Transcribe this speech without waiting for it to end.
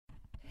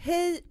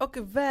Hej och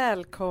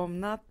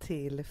välkomna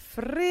till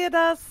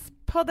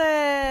Fredagspodden!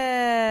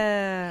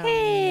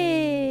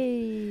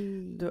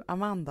 Hej! Du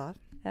Amanda,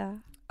 Ja.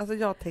 alltså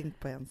jag har tänkt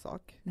på en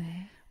sak.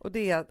 Nej. Och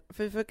det är att,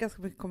 för vi får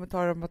ganska mycket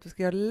kommentarer om att vi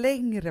ska göra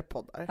längre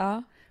poddar.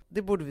 Ja.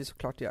 Det borde vi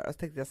såklart göra. Så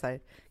tänkte jag så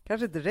här,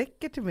 kanske inte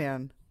räcker till mer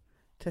än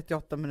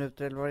 38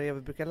 minuter eller vad det är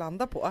vi brukar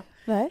landa på.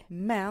 Nej.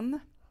 Men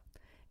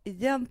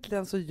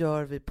egentligen så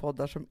gör vi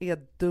poddar som är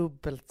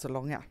dubbelt så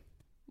långa.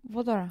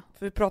 Vadå då?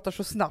 För vi pratar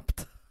så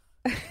snabbt.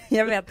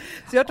 Jag vet.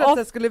 Så jag tror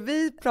att skulle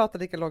vi prata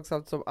lika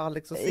långsamt som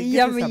Alex och Sigge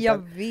Ja, till men exempel, jag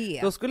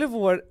vet. då skulle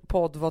vår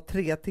podd vara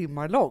 3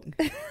 timmar lång.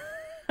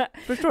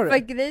 Förstår För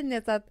du? grejen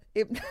är så att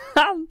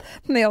ibland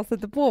när jag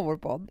sätter på vår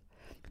podd,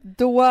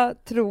 då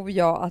tror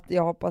jag att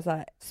jag har på så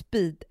här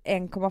speed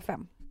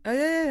 1,5. Ja,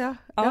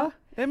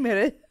 jag är med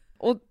dig.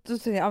 Och då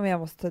säger jag, ja, men jag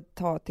måste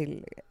ta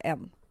till 1.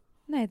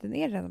 Nej, den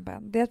är redan på 1.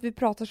 Det är att vi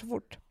pratar så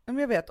fort. Ja,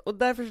 men jag vet, och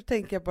därför så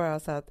tänker jag bara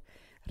så här att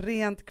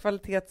rent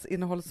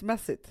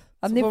kvalitetsinnehållsmässigt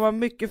Ja, så ni, får man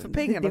mycket för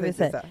pengarna. Det vill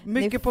säga,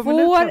 mycket ni på får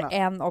minuterna.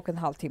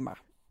 1,5 timmar.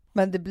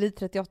 Men det blir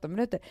 38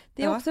 minuter.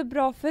 Det är Ja. också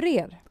bra för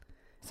er.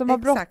 Som har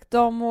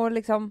bråttom och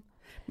liksom...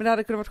 Men det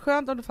hade kunnat vara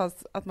skönt om det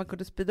fanns att man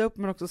kunde speeda upp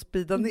men också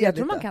speeda ner lite. Jag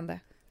tror man kan det.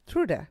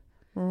 Tror du det?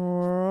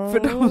 För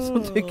de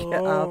som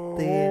tycker att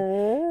det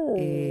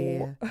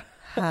är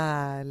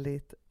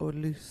härligt att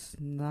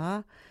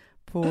lyssna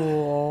på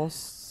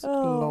oss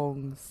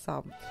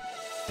långsamt.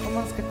 Om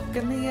man ska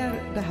koka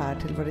ner det här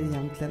till vad det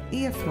egentligen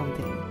är för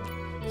någonting,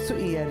 så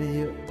är det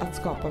ju att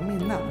skapa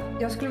minnen.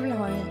 Jag skulle vilja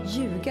ha en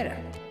ljugare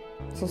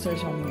som säger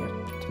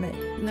sanningar till mig.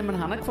 Nej, men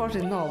han har kvar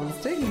sin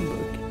navelsträng i en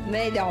burk.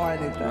 Nej, det har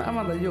han inte. Men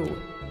Amanda, jo.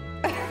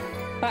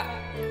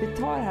 Vi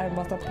tar här en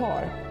massa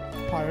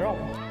parar om.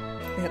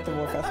 Det heter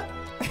vår fest.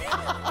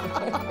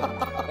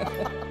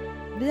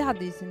 Vi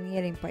hade ju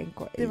signering på NK.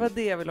 Det var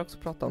det jag ville också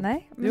prata om.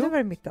 Nej, men Jo. det var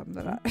det mitt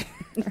ämne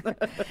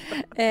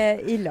där.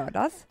 I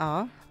lördags.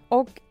 Ja.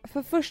 Och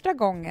för första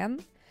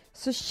gången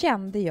så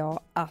kände jag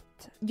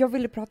att jag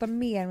ville prata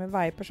mer med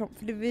varje person.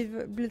 För vi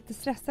blev lite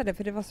stressade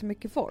för det var så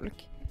mycket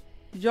folk.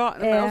 Ja,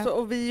 men också,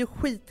 och vi är ju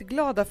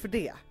skitglada för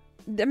det.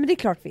 Men det är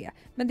klart vi är.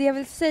 Men det jag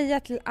vill säga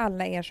till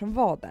alla er som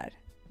var där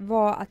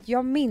var att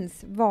jag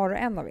minns var och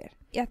en av er.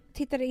 Jag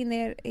tittade in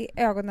er i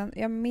ögonen,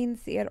 jag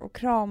minns er och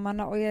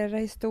kramarna och era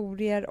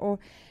historier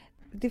och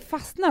det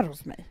fastnar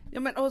hos mig. Ja,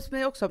 men hos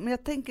mig också. Men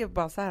jag tänker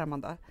bara så här,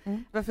 Amanda.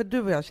 Varför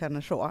du och jag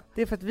känner så,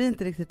 det är för att vi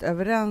inte är riktigt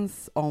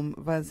överens om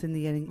vad en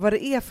signering, vad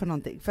det är för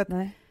någonting. För att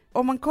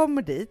om man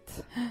kommer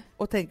dit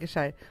och tänker så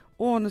här,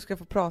 nu ska jag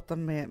få prata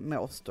med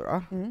oss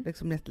då.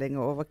 Liksom jättelänge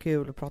och vad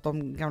kul att prata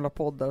om gamla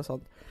poddar och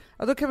sånt.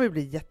 Ja, då kan vi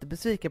bli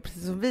jättebesvikna,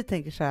 precis som vi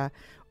tänker så här,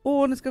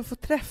 nu ska vi få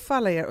träffa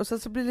alla er. Och sen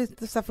så blir det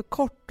lite så här för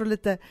kort och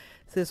lite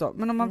så.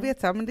 Men om man vet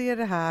så här, men det är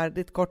det här,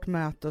 det är ett kort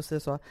möte och så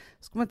ska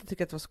man inte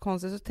tycka att det var så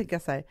konstigt, så tänker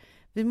jag så här,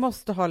 vi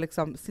måste ha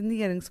liksom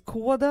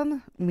signeringskoden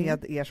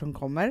med er som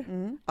kommer.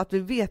 Att vi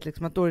vet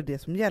liksom att då är det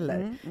som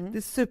gäller. Det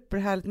är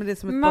superhärligt med det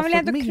som ett man vill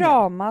ändå minne.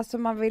 kramas och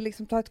man vill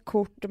liksom ta ett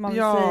kort och man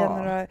vill säga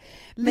några...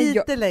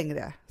 Lite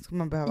längre ska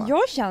man behöva.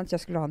 Jag känner att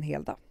jag skulle ha en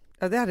hel dag.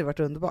 Ja, det hade varit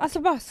underbart. Alltså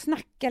bara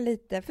snacka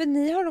lite. För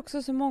ni har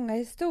också så många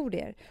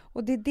historier.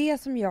 Och det är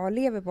det som jag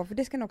lever på. För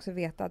det ska ni också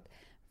veta att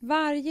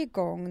varje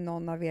gång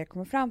någon av er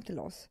kommer fram till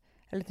oss,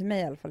 eller till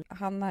mig i alla fall,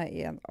 Hanna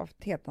är en av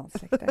ett helt annat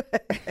släkte,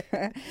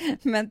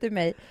 men till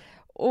mig,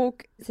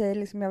 och säger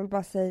liksom, jag vill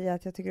bara säga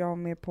att jag tycker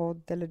om er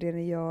podd eller det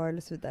ni gör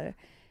eller så vidare.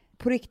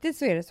 På riktigt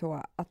så är det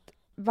så att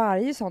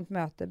varje sånt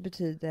möte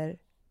betyder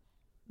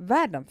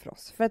världen för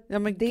oss. För att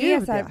det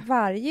är så här,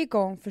 varje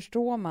gång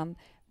förstår man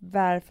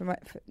varför man,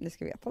 ni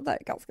ska veta att det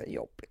är ganska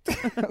jobbigt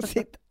att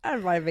sitta här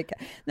varje vecka.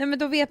 Nej, men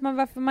då vet man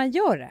varför man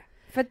gör det.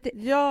 För att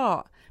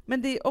ja,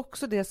 men det är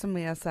också det som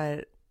är så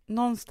här,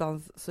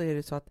 någonstans så är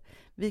det så att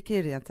vi kan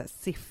ju rent så här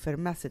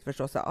siffermässigt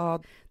förstå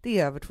så det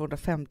är över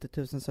 250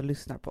 000 som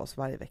lyssnar på oss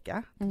varje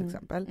vecka till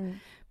exempel.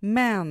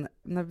 Men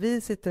när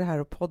vi sitter här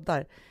och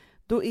poddar,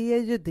 då är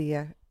ju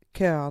det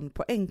kön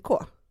på NK.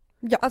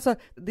 Ja. Alltså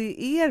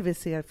det är er vi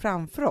ser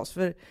framför oss,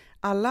 för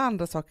alla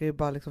andra saker är ju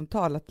bara liksom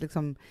talat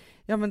liksom,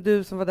 ja men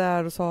du som var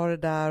där och sa det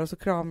där och så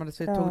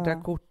kramades vi och tog det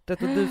där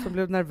kortet och du som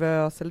blev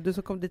nervös eller du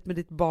som kom dit med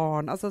ditt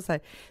barn, alltså så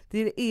här, det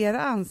är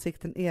era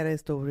ansikten, era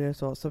historier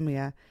så som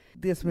är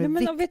det som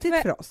är viktigt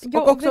för oss.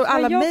 Och också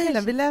alla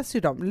mejlen, vi läser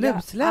ju dem,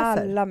 lusläser.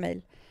 Ja, alla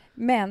mejl.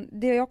 Men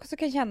det jag också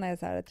kan känna är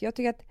så här att jag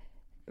tycker att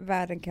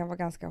världen kan vara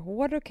ganska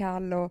hård och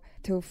kall och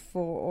tuff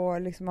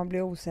och liksom man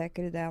blir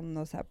osäker i den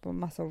och så här på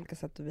massa olika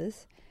sätt och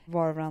vis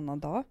var och varannan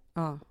dag.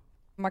 Ja.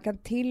 Man kan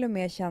till och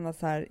med känna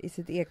så här i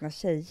sitt egna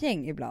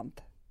tjejgäng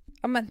ibland.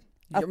 Ja, men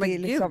att det är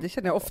liksom, gud, det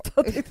känner jag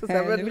ofta.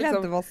 Nu vill jag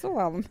inte vara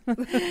så.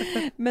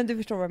 Men du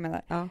förstår vad jag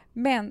menar. Ja.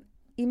 Men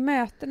i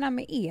mötena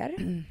med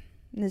er,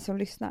 ni som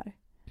lyssnar,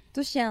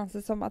 då känns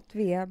det som att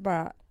vi är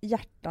bara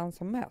hjärtan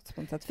som möts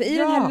på något sätt. För i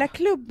den här lilla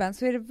klubben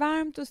så är det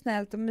varmt och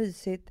snällt och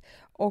mysigt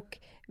och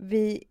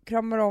vi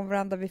kramar om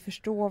varandra, vi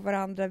förstår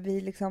varandra,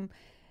 vi liksom,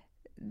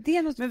 det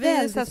är något men vi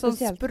är så som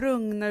speciellt.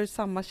 Sprungna ur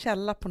samma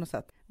källa på något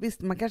sätt.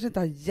 Visst, man kanske inte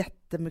har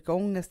jättemycket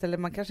ångest eller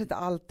man kanske inte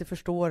alltid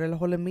förstår eller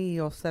håller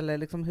med oss eller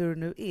liksom hur det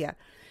nu är.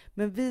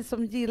 Men vi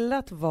som gillar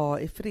att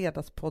vara i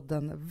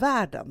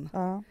Fredagspodden-världen,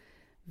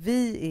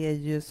 vi är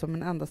ju som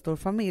en enda stor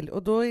familj.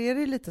 Och då är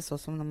det lite så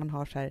som när man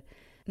har så här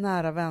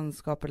nära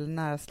vänskap eller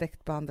nära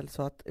släktband eller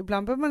så, att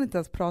ibland behöver man inte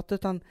ens prata,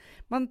 utan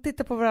man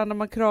tittar på varandra,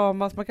 man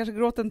kramas, man kanske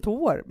gråter en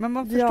tår, men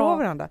man förstår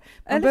varandra.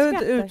 Man eller behöver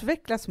skrattar. inte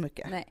utveckla så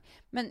mycket. Nej,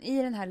 men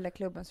i den här lilla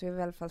klubben så är vi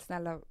i alla fall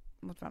snälla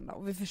mot varandra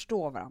och vi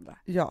förstår varandra.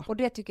 Ja. Och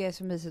det tycker jag är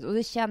så mysigt, och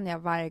det känner jag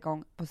varje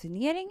gång på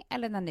signering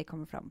eller när ni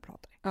kommer fram och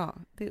pratar. Ja,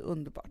 det är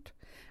underbart.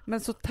 Men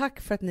så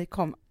tack för att ni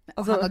kom.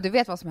 Alltså, Hanna, du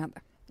vet vad som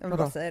hände. Jag vill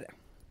vadå? bara säga det.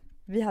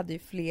 Vi hade ju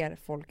fler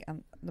folk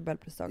än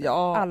Nobelpristagare.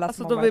 Ja, alla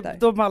alltså som har varit där.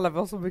 de alla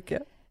var så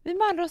mycket. Vi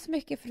mandrar oss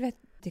mycket, för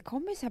det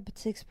kommer ju så här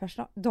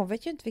butikspersonal. De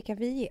vet ju inte vilka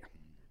vi är.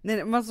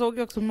 Nej, man såg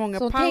ju också många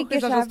Så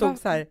pensionärer som stod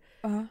så här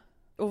Uh-huh.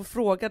 och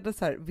frågade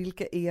så här,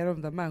 vilka är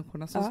de där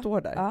människorna som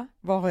står där?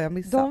 Vad har jag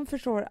missat? De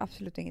förstår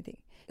absolut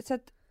ingenting. Så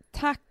att,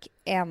 tack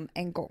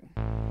en gång.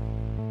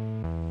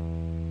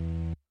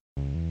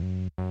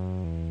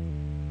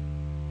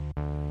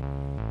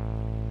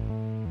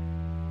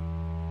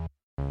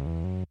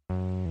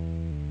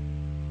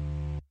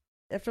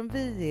 Eftersom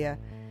vi är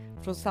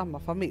från samma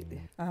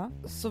familj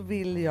så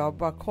vill jag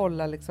bara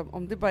kolla liksom,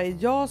 om det bara är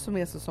jag som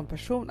är så som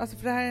person. Alltså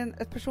för det här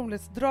är ett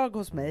personlighetsdrag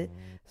hos mig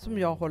som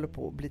jag håller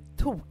på att bli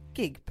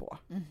tokig på.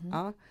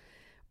 Ja.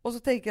 Och så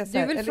tänker jag så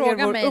här, du vill eller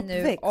fråga vår mig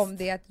uppväxt, nu om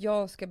det är att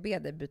jag ska be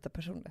dig byta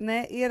personlighet.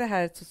 Nej, är det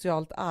här ett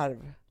socialt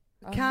arv?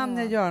 Kan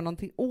jag göra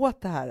någonting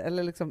åt det här?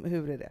 Eller liksom,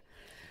 hur är det?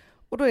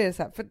 Och då är det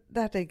så här, för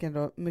det här tänker jag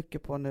då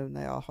mycket på nu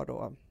när jag har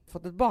då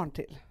fått ett barn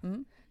till.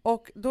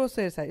 Och då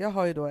så är det så här, jag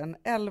har ju då en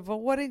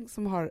 11-åring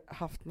som har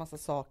haft massa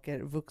saker,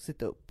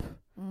 vuxit upp,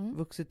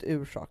 vuxit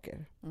ur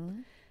saker.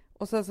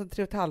 Och sen så en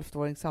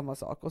 3,5-åring samma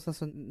sak, och sen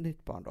så ett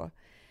nytt barn då.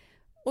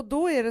 Och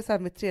då är det så här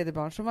med tredje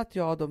barn, som att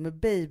jag då med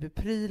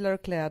babyprylar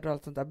och kläder och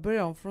allt sånt där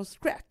börjar om från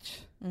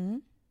scratch.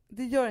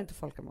 Det gör inte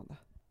folk, Amanda.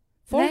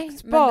 Folk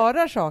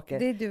sparar saker,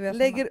 det är du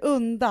lägger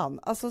undan.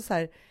 Alltså så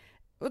här,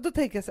 och då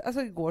tänker jag så,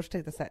 alltså igår så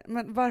tänkte jag så här,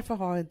 men varför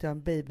har inte jag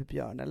en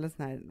babybjörn eller en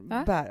sån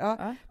här bär?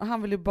 Ja. Och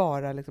han vill ju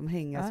bara liksom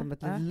hänga som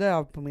ett litet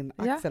löv på min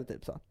axel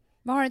typ så.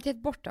 Men har du inte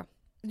gett bort då?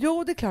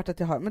 Jo, det är klart att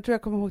jag har, men tror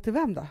jag kommer ihåg till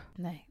vem då?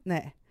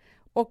 Nej.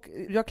 Och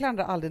jag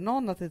klandrar aldrig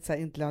någon att så här,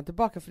 inte lämna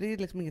tillbaka, för det är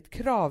liksom inget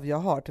krav jag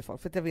har till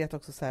folk. För att jag vet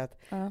också så här, att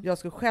jag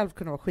skulle själv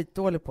kunna vara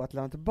skitdålig på att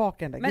lämna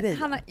tillbaka den där grejen.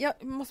 Men Hanna,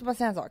 jag måste bara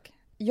säga en sak.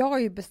 Jag har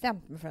ju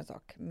bestämt mig för en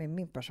sak med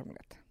min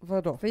personlighet.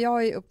 Vadå? För jag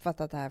har ju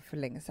uppfattat det här för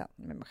länge sedan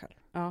med mig själv.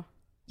 Ja.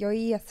 Jag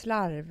är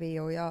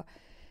slarvig och jag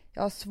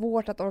har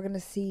svårt att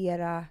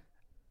organisera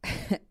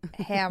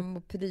hem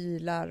och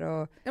prylar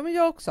och, men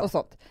jag också. Och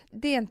sånt.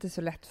 Det är inte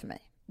så lätt för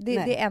mig. Det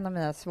är en av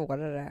mina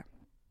svårare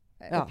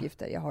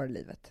uppgifter jag har i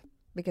livet.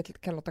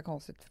 Vilket kan låta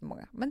konstigt för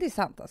många. Men det är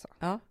sant alltså.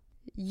 Ja.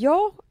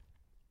 Jag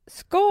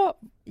ska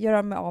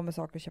göra mig av med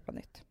saker och köpa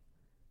nytt.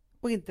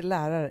 Och inte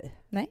lära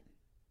dig. Nej.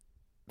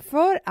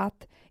 För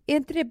att, är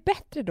inte det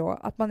bättre då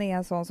att man är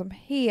en sån som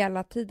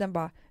hela tiden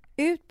bara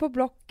ut på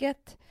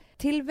Blocket,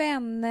 till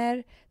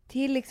vänner,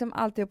 till liksom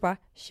alltihopa,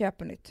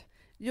 köper nytt?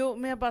 Jo,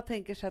 men jag bara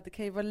tänker så att det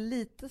kan ju vara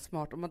lite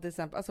smart om man till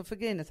exempel, alltså för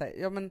grejen är så här,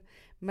 ja men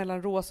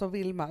mellan Rosa och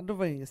Vilma, då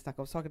var det ju ingen snack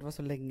om saker, det var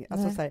så länge,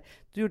 alltså så här,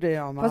 då gjorde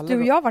jag med fast alla.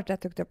 Du och jag har varit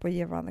rätt duktiga på att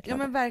ge varandra kläder.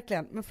 Ja men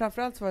verkligen, men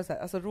framförallt så var det så här,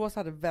 alltså Rosa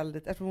hade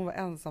väldigt, eftersom hon var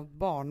ensamt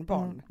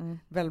barnbarn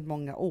väldigt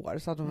många år,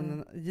 så hade hon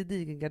en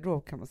gedigen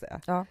garderob kan man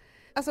säga. Ja.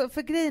 Alltså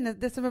för grejen är,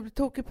 det som jag blev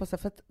tokig på så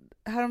här, för att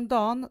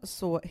häromdagen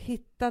så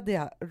hittade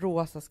jag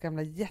Rosas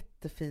gamla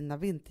jättefina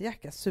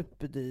vinterjacka,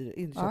 superdyr,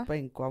 inköpt på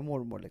NK av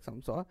mormor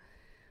liksom så.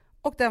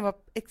 Och den var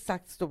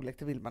exakt storlek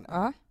till Vilma nu.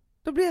 Ja.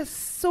 Då blev jag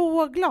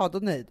så glad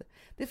och nöjd.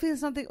 Det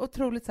finns något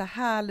otroligt så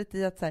här härligt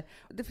i att så här,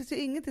 det finns ju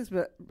ingenting som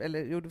jag,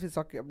 eller jo det finns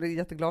saker jag blir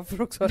jätteglad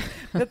för också.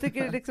 Men jag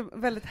tycker det är liksom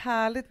väldigt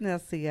härligt när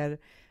jag ser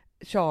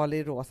Charlie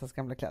i Rosas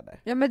gamla kläder.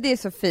 Ja men det är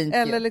så fint.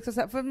 Eller liksom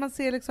så här, för man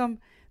ser liksom,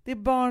 det är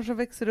barn som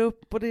växer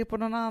upp och det är på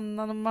någon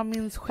annan och man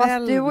minns själv.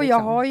 Fast du och jag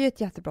liksom har ju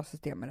ett jättebra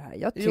system med det här.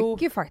 Jag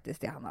tycker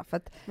faktiskt det, Hanna. För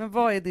att men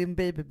vad är din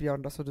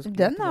babybjörn då? Så du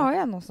den har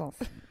jag någonstans.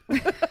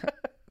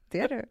 Det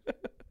är du.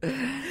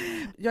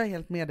 Jag är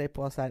helt med dig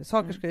på så här,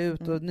 saker ska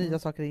ut och nya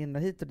saker in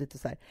och hit och dit och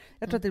så här.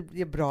 Jag tror att det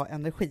ger bra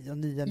energi och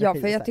ny energi. Ja,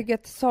 för jag tycker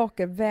att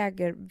saker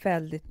väger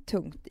väldigt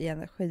tungt i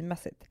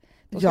energimässigt.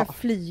 De ska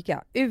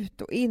flyga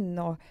ut och in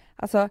och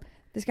alltså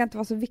det ska inte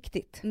vara så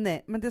viktigt.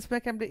 Nej, men det som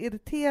jag kan bli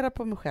irriterad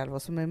på mig själv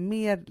och som är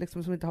mer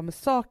liksom, som inte har med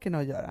sakerna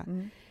att göra,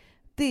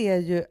 det är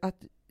ju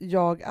att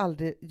jag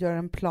aldrig gör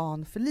en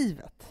plan för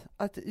livet.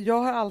 Att jag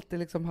har alltid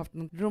liksom haft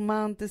någon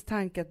romantisk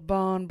tanke att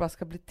barn bara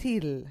ska bli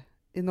till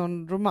i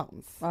någon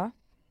romans. Va?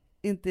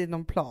 Inte i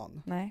någon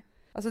plan. Nej.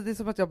 Alltså det är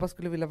som att jag bara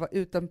skulle vilja vara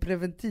utan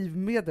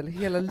preventivmedel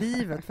hela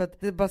livet för att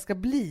det bara ska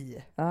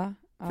bli.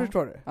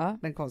 Förstår du?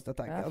 Den konstiga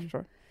tanken. Jag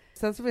förstår.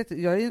 Sen så vet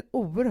du, jag är en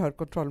oerhörd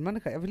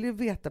kontrollmänniska. Jag vill ju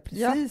veta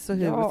precis och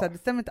hur. Så här, det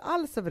stämmer inte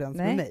alls överens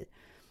med mig.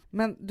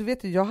 Men du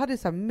vet ju, jag hade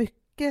så här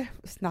mycket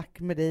snack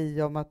med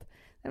dig om att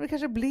det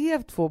kanske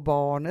blev 2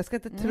 barn. Jag ska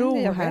inte tro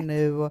här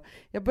nu. Och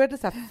jag började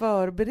så här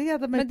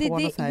förbereda mig på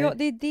något så här.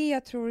 Det är det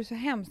jag tror är så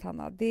hemskt,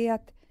 Hanna. Det är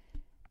att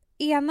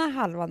ena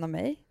halvan av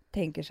mig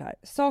tänker så här,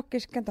 saker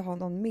ska inte ha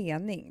någon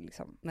mening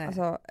liksom.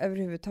 Alltså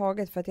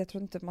överhuvudtaget, för att jag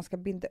tror inte att man ska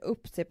binda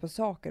upp sig på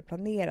saker,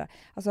 planera.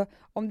 Alltså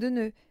om du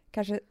nu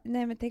kanske,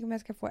 nej men tänk om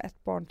jag ska få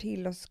ett barn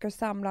till och så ska du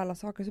samla alla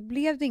saker, så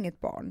blev det inget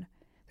barn.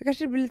 Då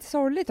kanske det blir lite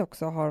sorgligt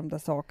också att ha de där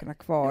sakerna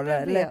kvar.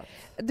 Eller,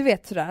 du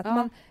vet sådär, att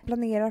man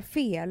planerar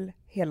fel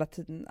hela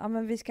tiden. Ja,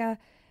 men vi ska...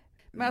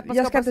 Men att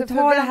man ska inte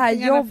ta det här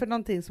jobb för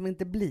någonting som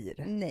inte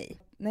blir. Nej.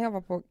 När jag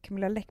var på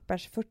Camilla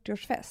Läckbergs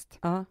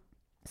 40-årsfest,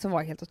 som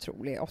var helt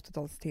otrolig,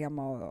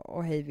 80-talstema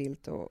och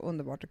hejvilt och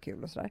underbart och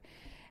kul och sådär.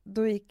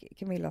 Då gick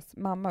Camillas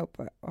mamma upp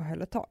och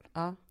höll ett tal.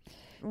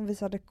 Hon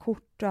visade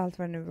kort och allt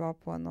vad det nu var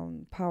på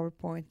någon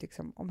PowerPoint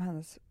liksom, om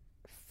hennes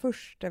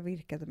första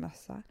virkade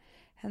mössa.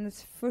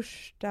 Hennes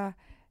första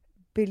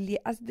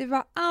biljett. Alltså det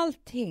var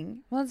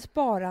allting. Hon hade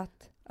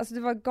sparat. Alltså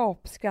det var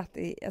gapskratt.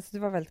 Alltså det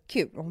var väldigt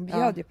kul. Och hon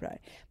bjöd ju på det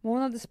här. Men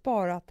hon hade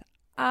sparat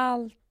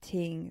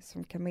allting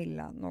som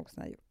Camilla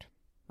någonsin har gjort.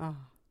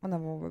 Och när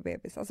hon var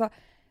bebis. Alltså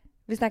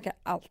vi snackar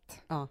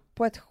allt.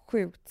 På ett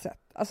sjukt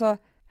sätt. Alltså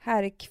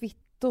här är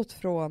kvittot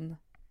från...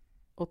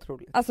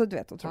 Otroligt. Alltså du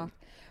vet, otroligt.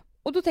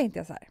 Och då tänkte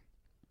jag så här.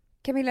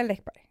 Camilla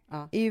Läckberg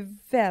är ju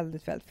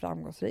väldigt, väldigt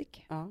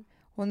framgångsrik.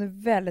 Hon är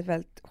väldigt,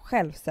 väldigt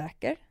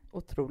självsäker.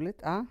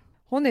 Otroligt,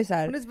 Hon är så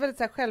här, hon är väldigt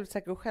så här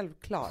självsäker och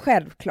självklar.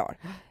 Självklar.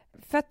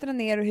 Fötterna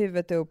ner och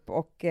huvudet upp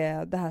och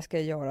det här ska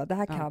jag göra, det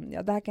här kan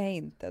jag, det här kan jag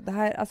inte. Det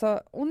här,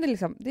 alltså, hon är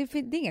liksom, det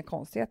är inga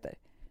konstigheter.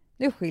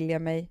 Nu skiljer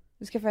jag mig,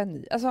 nu ska jag få en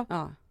ny. Alltså,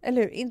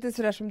 eller hur? Inte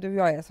sådär som du och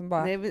jag är som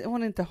bara... Nej,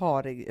 hon är inte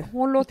harig.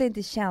 Hon låter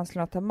inte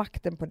känslorna ta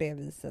makten på det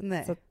viset.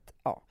 Nej. Så att,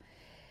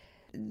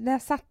 när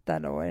jag satt där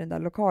då i den där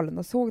lokalen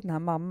och såg den här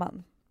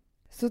mamman,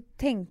 så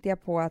tänkte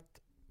jag på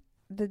att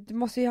det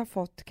måste ju ha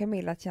fått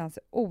Camilla att känna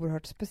sig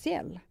oerhört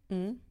speciell.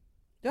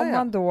 Om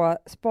man då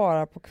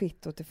sparar på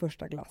kvitto till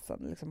första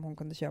glassen, liksom hon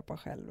kunde köpa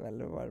själv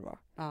eller vad det var.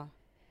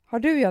 Har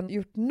du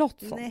gjort något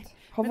sånt? Nej.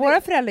 Har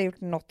våra föräldrar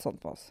gjort något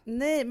sånt på oss?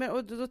 Nej, men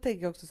och då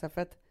tänker jag också så här,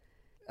 för att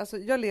alltså,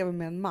 jag lever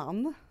med en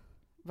man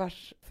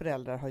vars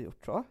föräldrar har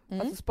gjort så.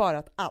 Alltså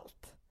sparat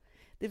allt.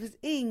 Det finns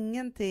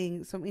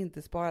ingenting som inte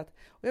är sparat.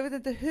 Och jag vet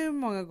inte hur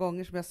många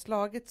gånger som jag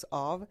slagits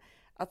av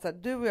att så här,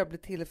 du och jag blir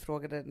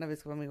tillfrågade när vi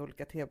ska vara med i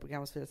olika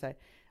tv-program och så vidare, så här,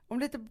 om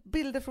lite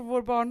bilder från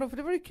vår barndom, för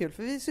det var ju kul,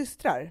 för vi är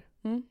systrar.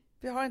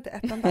 Vi har inte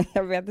ett enda.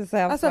 Jag vet, det är så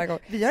hemskt varje gång.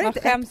 Vi har inte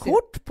ett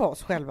kort på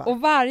oss själva.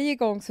 Och varje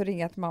gång så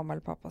ringer ett mamma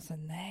eller pappa och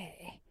säger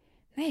nej,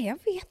 jag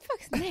vet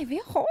faktiskt, nej,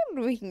 vi har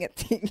nog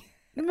ingenting.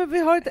 Nej, men vi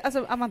har inte,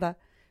 alltså Amanda,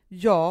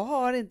 jag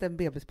har inte en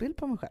bebisbild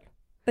på mig själv.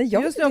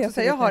 Just nu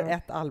också, jag har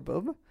ett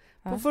album.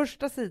 På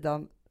första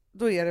sidan,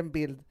 då är det en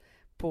bild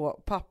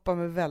på pappa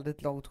med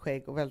väldigt långt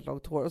skägg och väldigt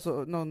långt hår och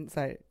så någon så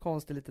här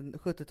konstig liten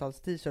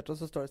 70-tals t-shirt och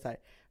så står det så här,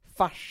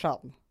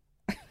 farsan.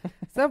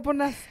 Sen på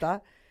nästa,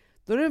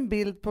 då är det en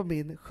bild på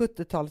min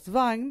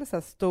 70-talsvagn, så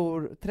här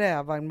stor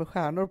trävagn med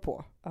stjärnor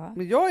på.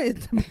 Men jag är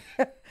inte med.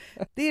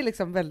 Det är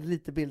liksom väldigt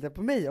lite bilder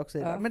på mig också.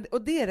 Men,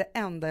 och det är det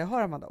enda jag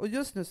har, Amanda. Och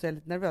just nu så är jag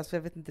lite nervös för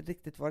jag vet inte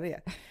riktigt vad det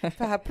är.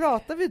 För här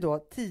pratar vi då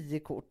 10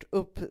 kort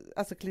upp,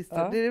 alltså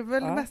klistrade. Det är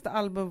väl det mesta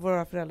album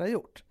våra föräldrar har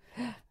gjort.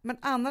 Men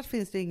annars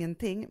finns det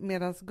ingenting,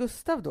 medan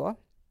Gustav då,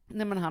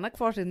 nej men han har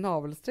kvar sin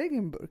navelsträng i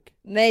en burk.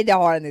 Nej, det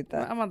har han inte.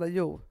 Men Amanda,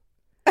 jo.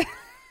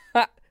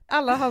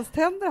 Alla hans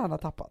tänder han har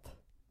tappat.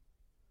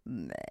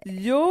 Nej.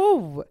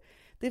 Jo!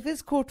 Det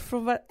finns kort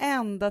från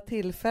varenda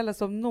tillfälle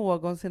som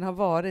någonsin har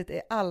varit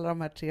i alla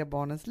de här 3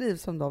 barnens liv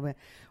som de är.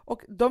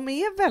 Och de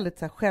är väldigt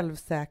så här,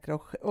 självsäkra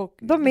och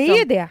de är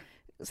ju det.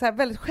 Så här,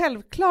 väldigt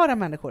självklara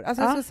människor.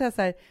 Alltså jag skulle säga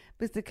så här,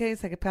 visst det kan ju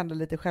säkert pendla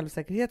lite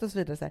självsäkerhet och så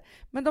vidare så här,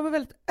 men de är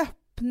väldigt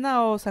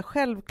öppna och så här,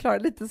 självklara,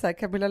 lite så här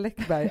Camilla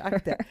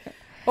Läckberg-aktiga.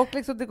 Och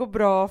liksom det går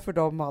bra för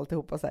dem och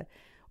alltihopa så här.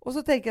 Och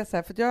så tänker jag så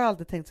här, för jag har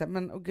alltid tänkt så här,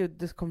 men gud,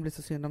 det kommer bli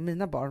så synd om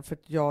mina barn för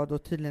att jag då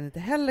tydligen inte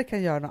heller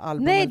kan göra några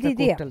album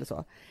eller kort eller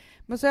så.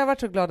 Men så har jag varit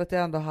så glad att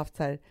jag ändå har haft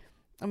så här,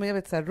 jag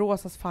vet så här,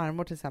 Rosas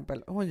farmor till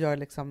exempel, hon gör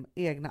liksom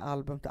egna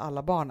album till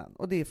alla barnen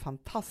och det är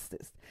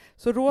fantastiskt.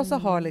 Så Rosa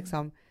har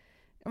liksom,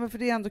 för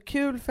det är ändå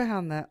kul för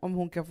henne om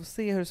hon kan få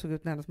se hur det såg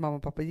ut när hennes mamma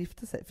och pappa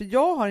gifte sig. För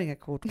jag har inga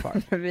kort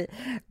kvar.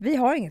 vi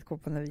har inget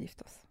kort på när vi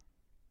gifte oss.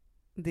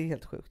 Det är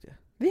helt sjukt ju.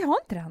 Vi har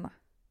inte det, Hanna.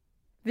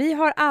 Vi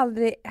har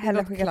aldrig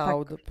heller skickat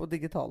cloud på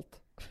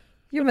digitalt.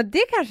 Jo, men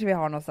det kanske vi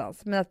har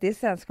någonstans. Men att det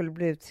sen skulle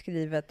bli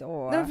utskrivet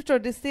och nej, förstår,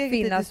 det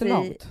finnas så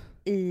långt.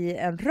 I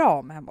en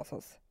ram hemma hos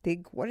oss. Det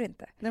går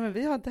inte. Nej, men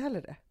vi har inte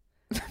heller det.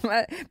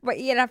 Vad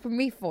är det här för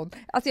miffon?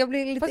 Alltså jag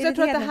blir lite fast jag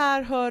tror att det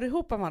här hör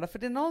ihop, Amanda. För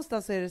det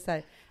någonstans är det så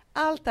här,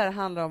 allt det här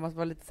handlar om att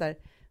vara lite så här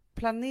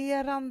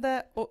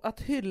planerande och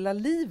att hylla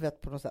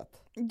livet på något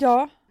sätt.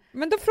 Ja,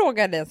 men då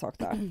frågar jag dig en sak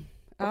då.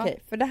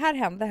 Okej, för det här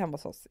hände hemma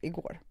hos oss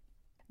igår.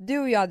 Du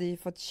och jag hade ju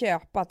fått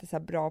köpa till så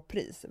här bra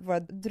pris våra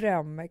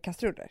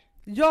drömkastruller.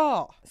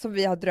 Ja! Som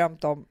vi har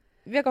drömt om.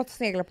 Vi har gått och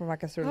sneglat på de här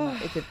kastrullerna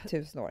i typ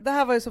 1000 år. Det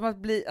här var ju som att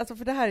bli, alltså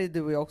för det här är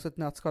du och jag också ett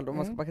nötskal om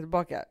man ska backa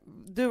tillbaka.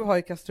 Du har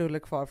ju kastruller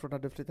kvar från när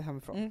du flyttade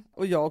hemifrån.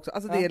 Och jag också.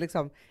 Alltså det är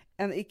liksom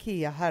en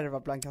Ikea-härva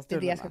bland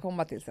kastrullerna. Det är det jag ska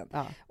komma till sen.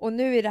 Ja. Och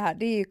nu är det här,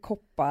 det är ju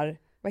koppar,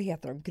 vad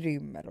heter de?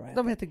 Grym eller vad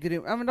heter de heter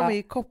Grym. Ja, men de är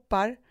ju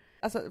koppar.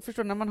 Alltså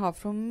förstår du, när man har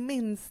från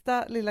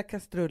minsta lilla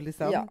kastrull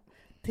liksom,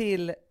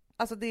 till,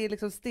 alltså det är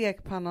liksom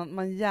stekpannan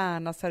man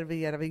gärna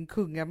serverar vid en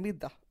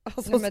kungamiddag.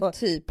 Alltså så,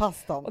 typ.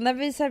 Pastan. Och när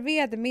vi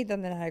serverade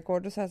middagen i den här igår,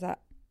 då sa jag så här: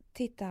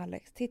 titta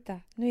Alex,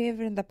 titta, nu är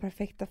vi den där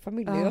perfekta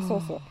familjen. Jag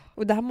sa så.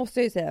 Och det här måste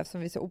jag ju säga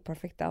eftersom vi är så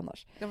operfekta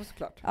annars. Det var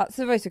såklart. Ja,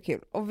 så det var ju så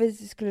kul. Och vi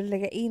skulle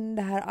lägga in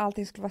det här,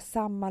 allting skulle vara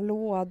samma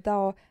låda.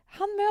 Och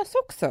han mös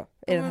också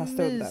i den här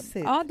stunden.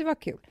 Mysigt. Ja, det var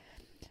kul.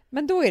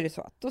 Men då är det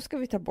så att då ska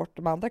vi ta bort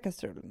de andra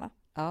kastrullerna.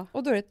 Ja.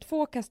 Och då är det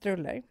 2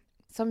 kastruller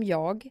som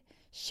jag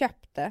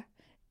köpte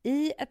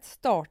i ett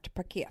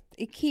startpaket.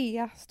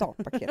 Ikea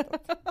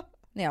startpaketet.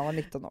 När jag var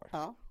 19 år.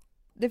 Ja.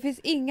 Det finns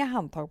inga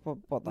handtag på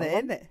båda.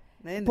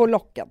 Nej. På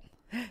locken.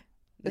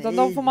 Utan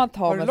de får man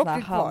ta med sån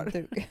här kvar?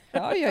 handduk.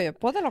 Ja,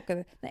 båda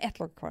locken. Nej, ett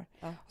lock kvar.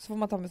 Ja. Och så får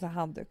man ta med sån här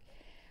handduk.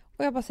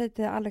 Och jag bara säger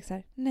till Alex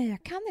här: nej,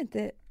 jag kan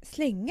inte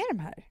slänga de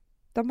här.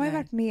 De har ju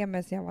varit med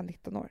mig sedan jag var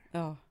 19 år.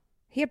 Ja.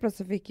 Helt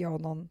plötsligt fick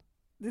jag någon...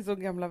 Det är så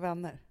gamla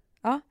vänner.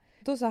 Ja,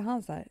 då sa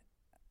han så här: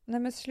 nej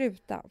men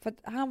sluta. För att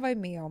han var ju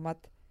med om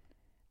att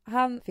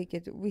han fick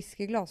ett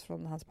whiskyglas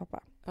från hans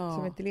pappa.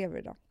 Som inte lever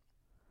idag.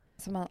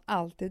 Som han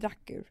alltid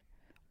drack ur.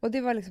 Och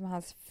det var liksom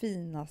hans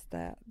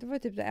finaste... Det var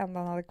typ det enda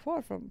han hade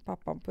kvar från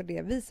pappan på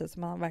det viset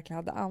som han verkligen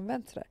hade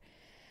använt sådär.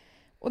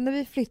 Och när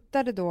vi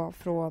flyttade då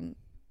från...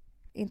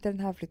 Inte den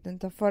här flytten,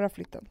 utan förra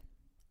flytten.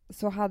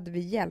 Så hade vi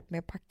hjälp med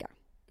att packa.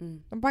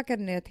 Mm. De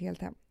packade ner ett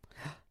helt hem.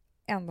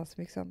 Enda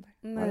som gick sönder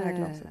var det här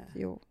glaset.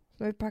 Jo.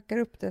 Så när vi packar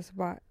upp det så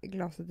bara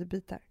glaset i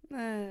bitar.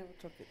 Nej, vad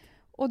tråkigt.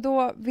 Och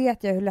då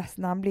vet jag hur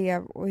ledsen han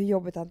blev och hur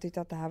jobbigt han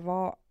tyckte att det här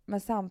var.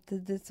 Men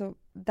samtidigt så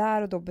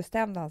där och då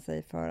bestämde han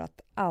sig för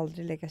att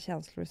aldrig lägga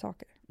känslor i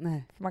saker.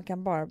 Nej.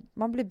 För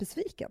man blir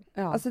besviken.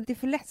 Ja. Alltså det är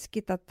för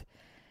läskigt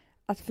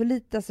att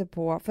förlita sig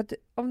på. För att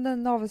om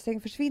den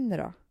navelsträng försvinner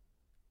då?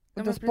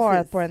 Och du har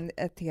sparat på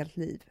ett helt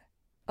liv.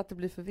 Att det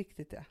blir för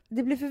viktigt, ja.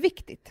 Det blir för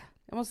viktigt.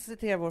 Jag måste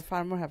citera vår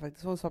farmor här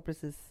faktiskt. Hon sa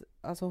precis,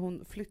 alltså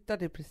hon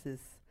flyttade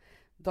precis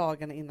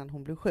dagarna innan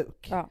hon blev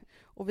sjuk. Ja.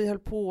 Och vi höll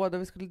på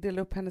och vi skulle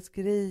dela upp hennes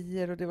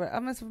grejer och det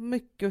var men så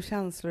mycket och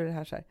känslor i det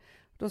här så här.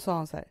 Då sa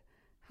hon så här: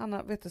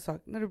 Hanna, vet du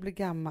sak, när du blir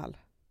gammal,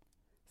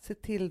 se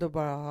till då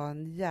bara ha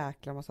en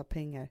jäkla massa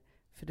pengar,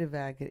 för det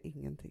väger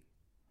ingenting.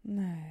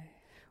 Nej.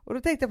 Och då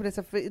tänkte jag på det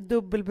så här, för i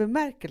dubbel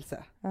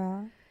bemärkelse.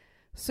 Ja.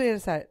 Så är det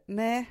så här: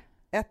 nej,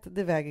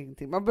 det väger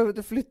ingenting. Man behöver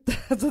inte flytta,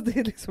 alltså det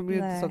är liksom ju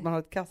inte så att man har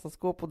ett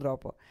kassaskåp att dra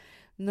på.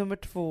 Nummer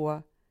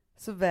 2,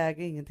 så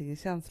väger ingenting i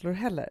känslor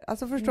heller.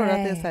 Alltså förstår du att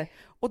det är så här,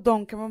 och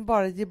de kan man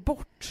bara ge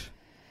bort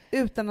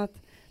utan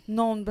att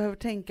någon behöver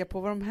tänka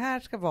på vad de här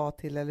ska vara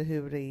till eller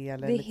hur det är.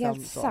 Eller det är liksom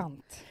helt så.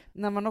 sant.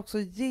 När man också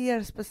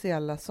ger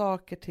speciella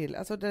saker till,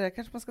 alltså det där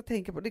kanske man ska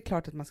tänka på, det är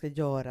klart att man ska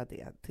göra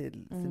det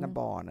till sina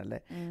barn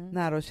eller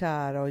nära och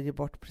kära och ge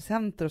bort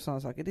presenter och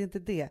sådana saker, det är inte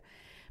det.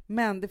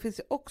 Men det finns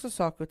ju också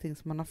saker och ting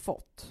som man har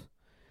fått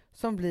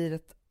som blir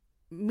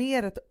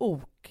mer ett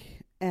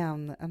ok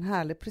än en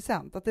härlig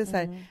present. Att det är så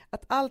här,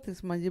 att allting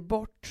som man ger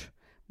bort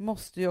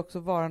måste ju också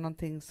vara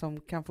någonting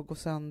som kan få gå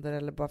sönder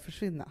eller bara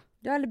försvinna.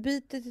 Ja, eller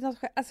byta till något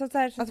själv. Alltså, så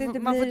här, så alltså, det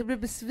man blir... får inte bli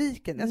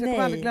besviken. Alltså, jag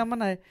kommer aldrig glömma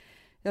när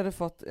jag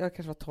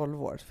kanske var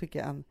 12 år, så fick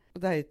jag och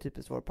det här är ju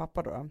typiskt vår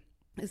pappa då.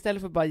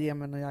 Istället för bara ge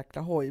mig någon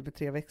jäkla hoj med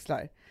 3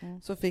 växlar,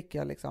 så fick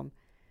jag liksom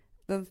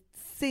den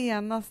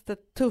senaste,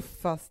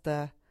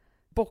 tuffaste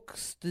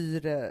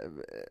boxstyre,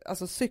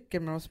 alltså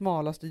cykeln med de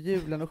smalaste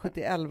hjulen och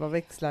 71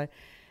 växlar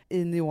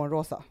i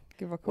neonrosa.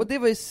 Och det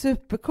var ju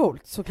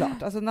supercoolt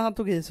såklart. Alltså när han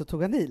tog i så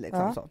tog han i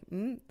liksom så.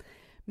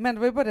 Men det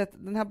var ju bara det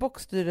att den här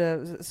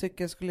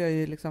boxstyrecykeln skulle jag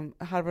ju liksom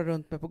harva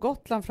runt med på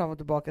Gotland fram och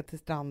tillbaka till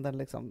stranden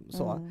liksom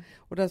så.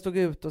 Och den stod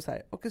ut och så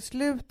här. Och i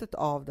slutet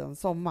av den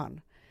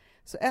sommaren,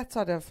 så så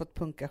hade jag fått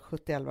punka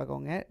 71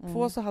 gånger.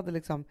 2 så hade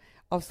liksom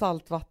av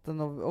saltvatten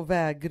och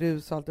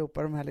väggrus och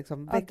alltihopa de här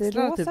liksom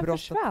växlarna typ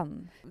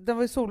försvann. Den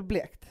var ju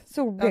solblekt.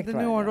 Solblekt den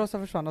neonrosa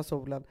försvann av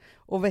solen.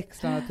 Och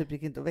växlarna typ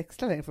gick inte att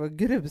växla längre för det var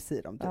grus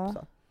i dem typ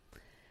så.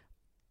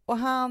 Och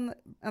han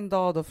en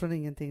dag då från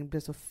ingenting blev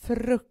så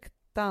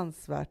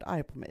fruktansvärt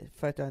arg på mig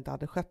för att jag inte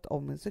hade skött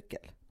om min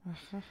cykel.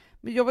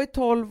 Men jag var ju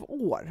 12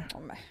 år.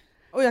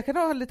 Och jag kan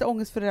ha lite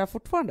ångest för det där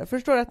fortfarande.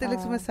 Förstår du att det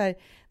liksom är så här,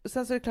 och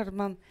sen så är det klart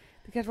att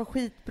det kanske var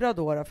skitbra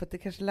då för att det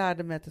kanske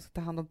lärde mig att jag ska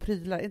ta hand om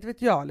prylar. Inte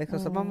vet jag liksom.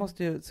 Så man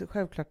måste ju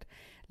självklart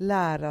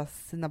lära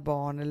sina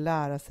barn eller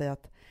lära sig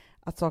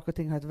att saker och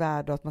ting har ett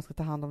värde och att man ska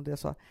ta hand om det och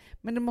så.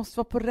 Men det måste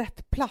vara på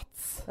rätt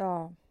plats.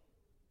 Ja,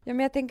 men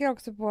jag tänker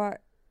också på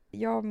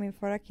jag och min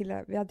förra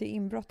kille, vi hade ju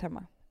inbrott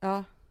hemma.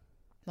 Ja.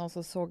 Någon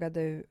som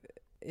sågade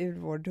ur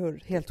vår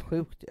dörr. Helt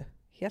sjukt ju.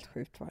 Helt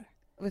sjukt var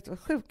det. Vet du vad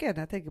sjukt är när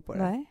jag tänker på det?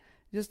 Nej.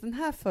 Just den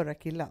här förra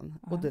killen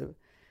och du,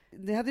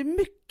 det hade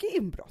mycket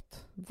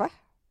inbrott. Va?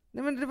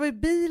 Nej, men det var ju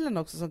bilen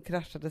också som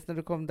kraschades när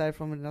du kom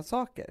därifrån med dina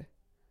saker.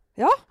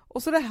 Ja.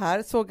 Och så det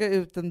här såg jag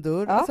ut en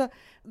dörr. Ja. Alltså,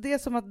 det är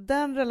som att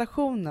den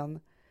relationen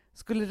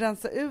skulle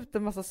rensa ut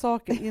en massa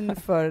saker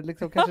inför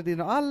liksom, kanske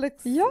din och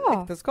Alex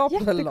äktenskap.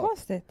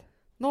 Jättekonstigt.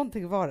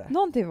 Någonting var det.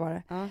 Någonting var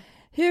det. Ja.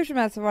 Hur som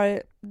helst så var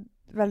det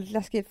väldigt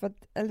läskigt för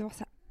att, eller det var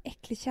så här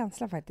äcklig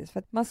känsla faktiskt. För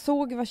att man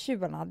såg vad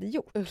tjuvarna hade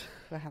gjort.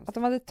 Vad hemskt. Att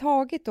de hade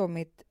tagit då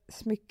mitt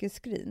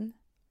smyckeskrin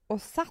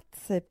och satt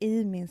sig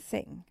i min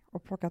säng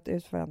och plockat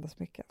ut varenda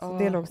smycke. Så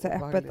det låg så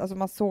öppet. Alltså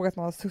man såg att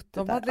man hade suttit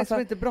där. De hade liksom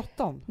inte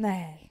bråttom.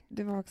 Nej,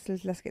 det var också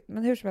lite läskigt.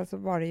 Men hur som helst så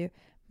var det ju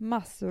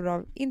massor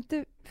av,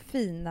 inte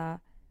fina,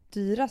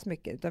 dyra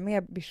smycken, utan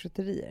mer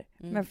bijouterier.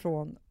 Men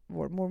från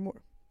vår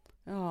mormor.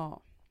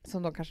 Ja.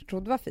 Som de kanske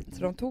trodde var fint,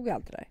 så de tog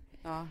allt det där.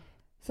 Ja.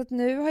 Så att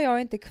nu har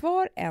jag inte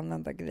kvar en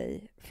enda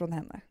grej från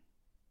henne. Nej.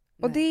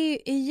 Och det är ju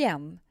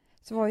igen,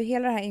 så var ju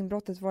hela det här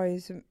inbrottet var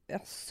ju som,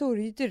 jag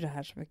sörjde det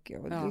här så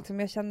mycket. Och liksom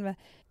jag kände mig,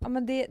 ja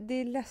men det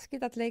är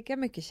läskigt att lägga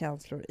mycket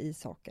känslor i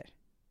saker.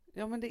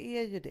 Ja men det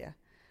är ju det.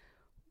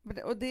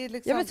 Och det är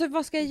liksom... Ja men så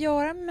vad ska jag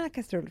göra med mina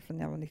kastruller från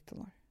när jag var 19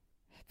 år?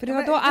 För det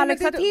var då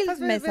Alex sa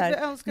till mig så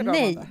här,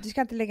 nej, du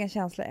ska inte lägga en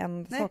känsla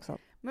en sak så.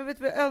 Men vet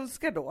du vad jag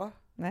önskar då?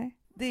 Nej.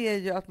 Det är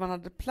ju att man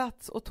hade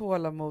plats och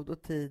tålamod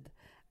och tid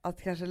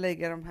att kanske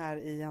lägga de här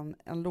i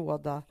en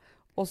låda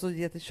och så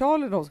ge till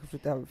Charlie när hon ska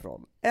flytta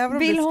hemifrån. Även om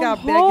vill det är hon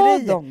skabbiga ha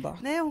grejer. Dem då?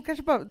 Nej, hon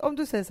kanske bara, om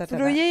du säger så här för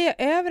då ger jag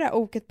över det här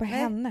oket på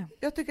henne.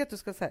 Jag tycker att du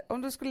ska säga,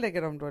 om du skulle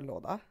lägga dem då i en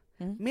låda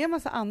med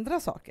massa andra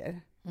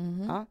saker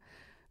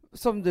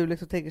som du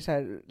liksom tänker så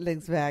här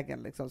längs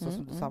vägen liksom, så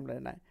som du samlar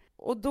den där.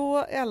 Och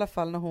då i alla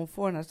fall när hon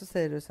får den här så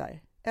säger du så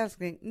här,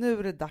 älskling, nu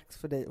är det dags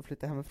för dig att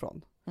flytta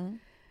hemifrån.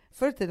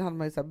 Förr i tiden hade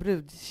man ju så här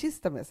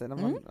brudkista med sig. När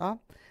man,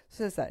 så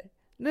säger så här,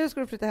 nu ska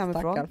du flytta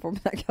hemifrån. Stackar på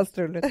mina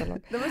kastruller.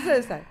 När man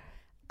säger så här,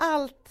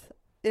 allt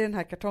i den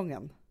här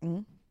kartongen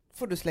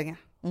får du slänga.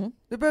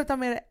 Du behöver ta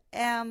med dig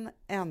en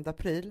enda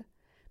pryl.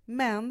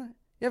 Men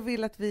jag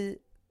vill att vi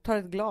tar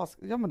ett glas.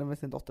 Gör man det med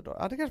sin dotter då?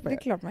 Ja, det kanske man gör.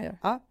 Det är klart man gör.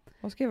 Ja.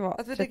 Hon ska ju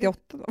vara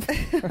 38 då.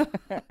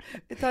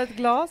 Vi tar ett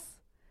glas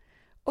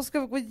och ska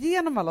vi gå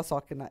igenom alla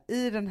sakerna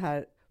i den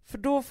här. För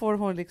då får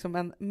hon liksom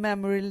en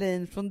memory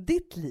lane från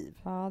ditt liv.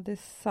 Ja, det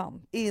är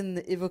sant. In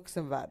i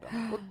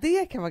vuxenvärlden. Och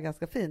det kan vara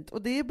ganska fint.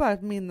 Och det är bara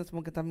ett minne som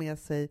hon kan ta med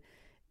sig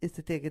i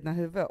sitt eget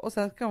huvud. Och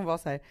sen kan hon vara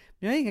så här,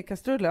 men jag har inga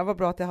kastruller, vad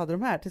bra att jag hade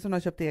de här. Tills hon har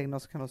köpt egna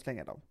och så kan hon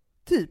slänga dem.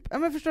 Typ. Ja,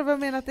 men förstår du vad jag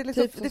menar? Att det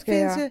liksom, det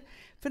finns ju,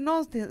 för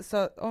någonstans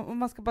så, om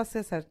man ska bara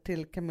se så här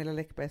till Camilla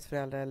Läckbergs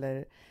föräldrar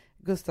eller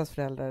Gustavs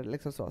föräldrar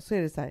liksom så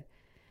är det så här,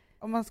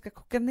 om man ska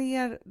koka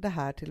ner det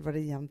här till vad det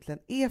egentligen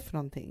är för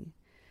någonting,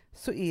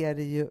 så är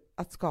det ju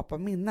att skapa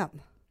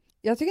minnen.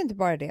 Jag tycker inte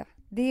bara det.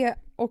 Det är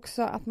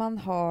också att man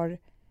har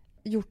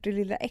gjort det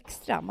lilla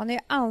extra. Man har ju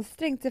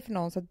ansträngt sig för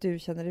någon så att du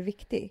känner dig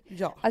viktig.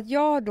 Ja. Att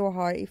jag då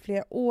har i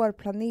flera år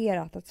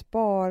planerat att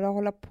spara och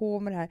hålla på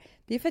med det här.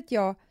 Det är för att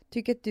jag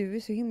tycker att du är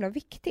så himla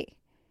viktig.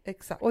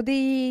 Exakt. Och det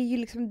är ju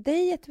liksom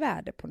dig ett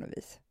värde på något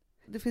vis.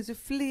 Det finns ju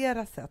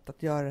flera sätt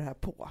att göra det här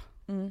på.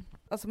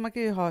 Alltså man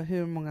kan ju ha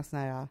hur många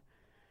såna här,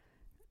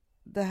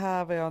 det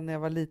här var jag när jag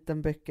var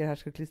liten, böcker, här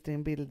ska jag klistra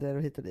in bilder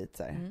och hit och dit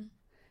så här.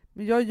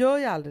 Men jag gör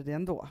ju aldrig det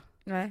ändå.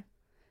 Nej.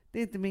 Det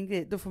är inte min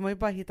grej. Då får man ju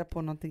bara hitta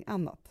på någonting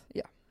annat.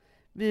 Ja.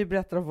 Vi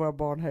berättar om våra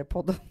barn här i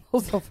podden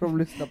och så får de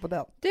lyssna på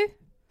den. Du,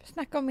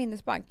 snacka om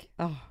minnesbank.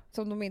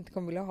 Som de inte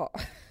kommer vilja ha.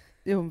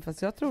 Jo,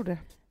 fast jag tror det.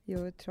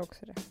 Jo, jag tror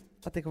också det.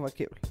 Att det kommer vara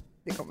kul.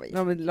 Det kommer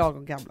vara de är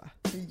lagom gamla.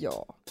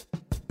 Ja.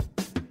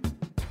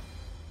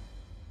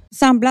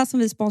 Samla som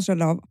vi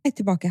sponsrade av är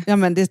tillbaka. Ja,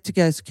 men det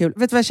tycker jag är så kul.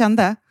 Vet du vad jag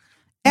kände?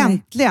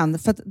 Äntligen!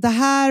 För att det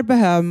här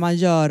behöver man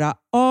göra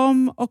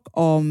om och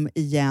om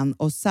igen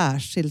och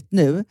särskilt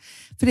nu.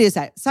 För det är så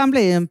här, Samla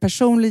är en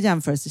personlig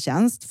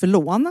jämförelsetjänst för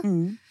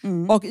lån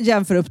och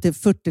jämför upp till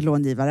 40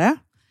 långivare.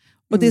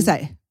 Och det är så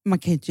här, man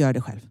kan ju inte göra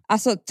det själv.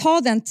 Alltså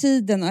ta den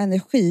tiden och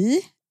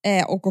energi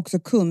och också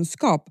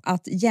kunskap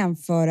att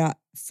jämföra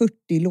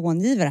 40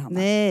 långivare, Hanna.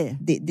 Nej.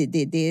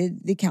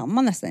 Det kan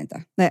man nästan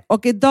inte. Nej,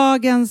 och i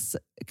dagens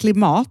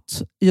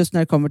klimat, just när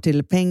det kommer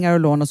till pengar och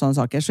lån och sådana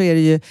saker, så är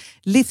det ju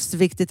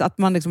livsviktigt att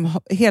man liksom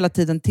hela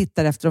tiden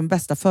tittar efter de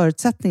bästa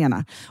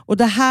förutsättningarna. Och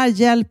det här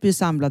hjälper ju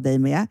Samla dig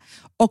med.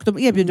 Och de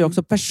erbjuder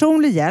också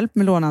personlig hjälp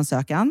med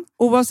låneansökan.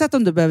 Oavsett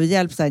om du behöver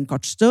hjälp så en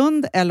kort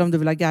stund eller om du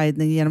vill ha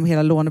guidning genom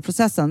hela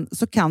låneprocessen,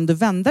 så kan du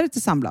vända dig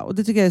till Samla. Och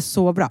det tycker jag är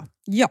så bra.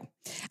 Ja,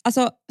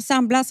 alltså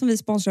Samla som vi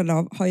sponsrade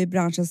av har ju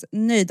branschens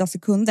nöjdaste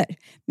kunder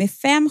med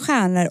 5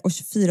 stjärnor och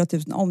 24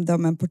 000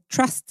 omdömen på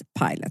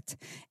Trustpilot.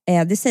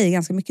 Det säger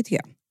ganska mycket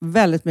tycker jag.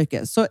 Väldigt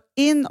mycket. Så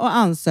in och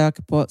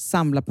ansök på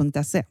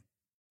samla.se.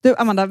 Du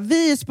Amanda,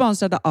 vi är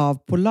sponsrade av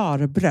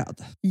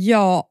Polarbröd.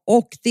 Ja,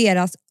 och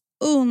deras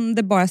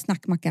underbara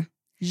snackmacka.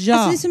 Ja.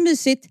 Alltså det är så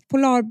mysigt.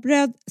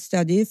 Polarbröd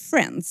stödjer ju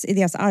Friends i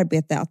deras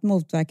arbete att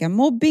motverka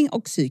mobbing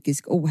och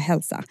psykisk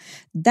ohälsa.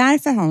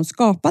 Därför har de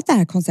skapat det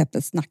här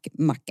konceptet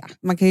snackmacka.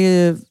 Man kan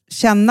ju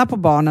känna på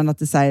barnen att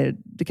det, så här,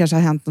 det kanske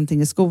har hänt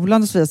någonting i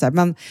skolan och så vidare. Så här.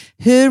 Men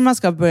hur man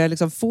ska börja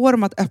liksom få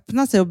dem att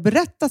öppna sig och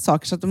berätta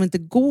saker så att de inte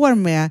går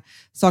med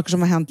saker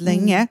som har hänt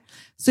länge.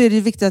 Så är det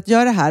ju viktigt att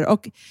göra det här.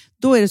 Och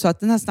då är det så att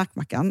den här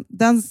snackmackan,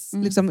 den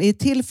liksom är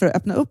till för att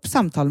öppna upp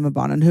samtal med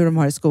barnen. Hur de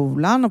har i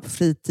skolan och på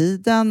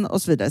fritiden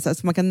och så vidare.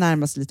 Så man man kan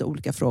närma sig lite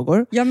olika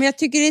frågor. Ja, men jag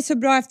tycker det är så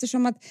bra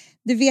eftersom att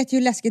du vet ju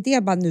hur läskigt det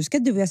är. Bara, nu ska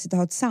du och jag sitta och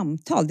ha ett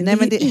samtal. Det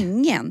blir ju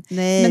ingen.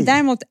 Nej. Men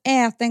däremot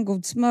äta en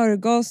god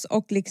smörgås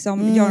och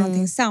liksom göra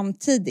någonting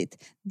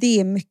samtidigt. Det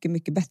är mycket,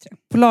 mycket bättre.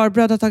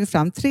 Polarbröd har tagit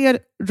fram 3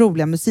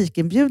 roliga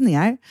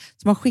musikinbjudningar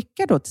som man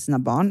skickar då till sina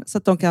barn. Så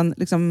att de kan,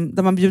 liksom,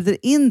 där man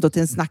bjuder in då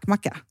till en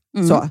snackmacka.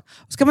 Så.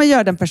 Och ska man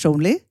göra den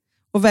personlig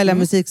och välja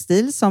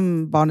musikstil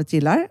som barnet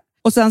gillar.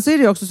 Och sen så är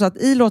det också så att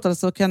i låtarna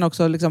så kan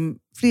också liksom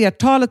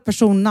flertalet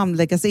personnamn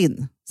läggas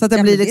in. Så att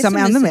det blir liksom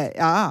ännu mer.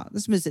 Ja, det är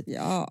så mysigt.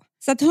 Ja.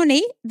 Så att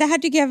hörni, det här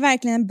tycker jag är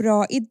verkligen en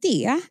bra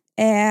idé.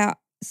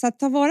 Så att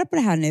ta vara på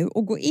det här nu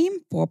och gå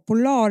in på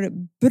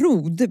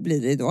polarbrod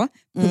blir det då,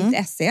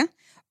 .se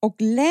och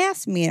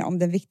läs mer om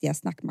den viktiga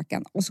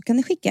snackmackan. Och så kan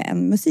ni skicka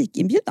en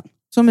musikinbjudan.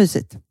 Så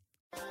mysigt.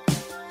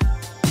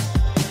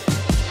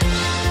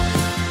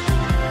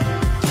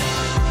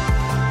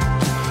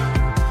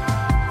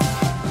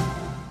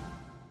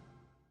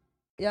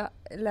 Jag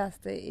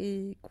läste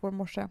i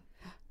morse.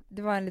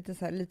 Det var en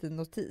liten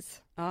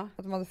notis. Ja.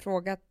 Att de hade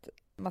frågat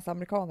massa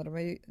amerikaner, de har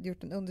ju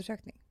gjort en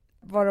undersökning.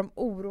 Vad de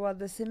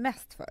oroade sig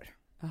mest för.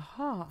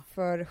 Aha.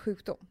 För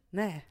sjukdom.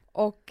 Nej.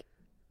 Och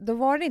då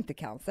var det inte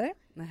cancer.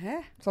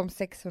 Nej. Som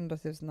 600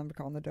 000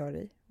 amerikaner dör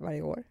i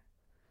varje år.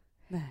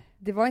 Nej.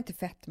 Det var inte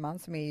fettman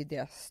som är ju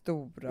deras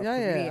stora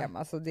problem. Ja.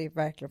 Alltså det är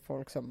verkligen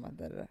folk som...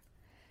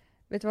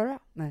 Vet du vad det var?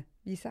 Nej.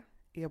 Gissa.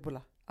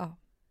 Ebola. Ja.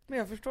 Men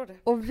jag förstår det.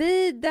 Och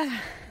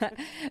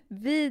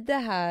vid det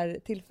här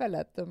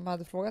tillfället, de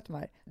hade frågat de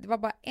här, det var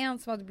bara en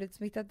som hade blivit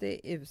smittad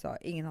i USA,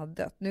 ingen hade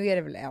dött. Nu är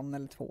det väl 1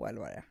 eller 2 eller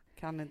vad det är.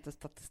 Kan inte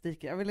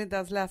statistiken. Jag vill inte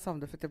ens läsa om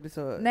det för att jag blir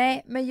så...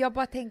 Nej, men jag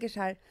bara tänker så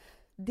här,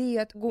 det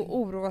är att gå och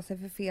oroa sig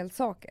för fel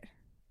saker.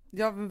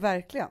 Ja, men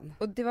verkligen.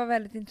 Och det var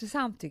väldigt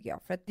intressant tycker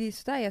jag, för att det är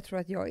så där jag tror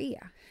att jag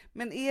är.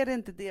 Men är det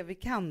inte det vi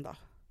kan då?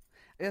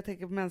 Jag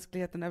tänker på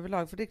mänskligheten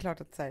överlag, för det är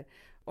klart att så här,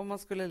 om man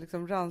skulle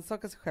liksom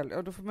rannsaka sig själv,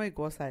 ja, då får man ju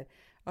gå så här,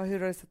 ja, hur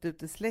har det sett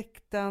ut i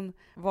släkten?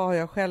 Vad har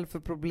jag själv för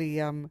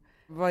problem?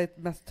 Vad är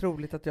mest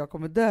troligt att jag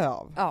kommer dö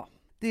av? Ja.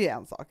 Det är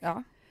en sak.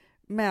 Ja.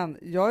 Men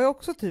jag är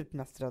också typ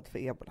mest rädd för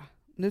ebola.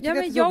 Nu tycker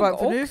men jag jag bara,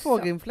 för nu är också.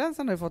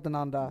 fågelinfluensan har ju fått den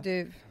andra.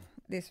 Du,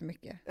 det är så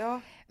mycket.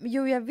 Ja,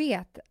 Jo, jag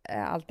vet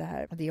allt det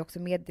här. Och det är också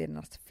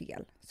mediernas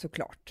fel,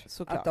 såklart.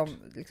 såklart. Att de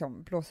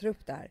liksom blåser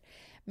upp det här.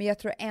 Men jag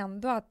tror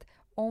ändå att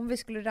om vi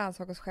skulle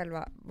rannsaka oss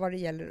själva vad det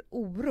gäller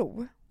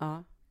oro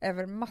Ja.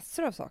 över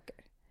massor av saker,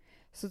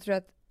 så tror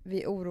jag att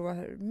vi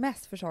oroar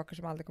mest för saker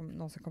som aldrig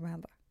någonsin kommer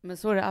hända. Men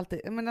så är det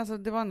alltid. Men alltså,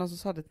 det var någon som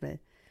sa det till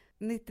mig.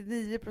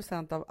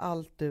 99% av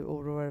allt du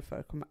oroar dig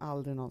för kommer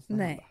aldrig någonsin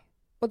hända. Nej.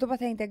 Och då bara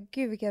tänkte jag,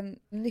 gud vilken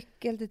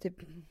nyckel till typ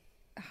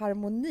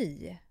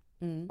harmoni.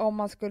 Om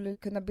man skulle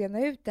kunna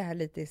bena ut det här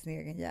lite i sin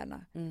egen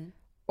hjärna.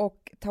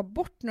 Och ta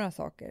bort några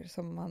saker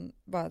som man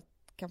bara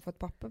kan få ett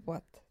papper på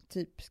att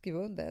typ skriva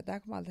under. Det här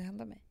kommer aldrig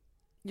hända mig.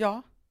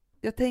 Ja,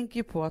 jag tänker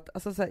ju på att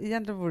alltså, så här,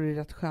 egentligen vore det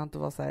rätt skönt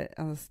att vara så här,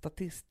 en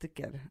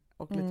statistiker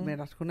och lite mer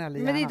rationell i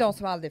hjärnan. Men det är de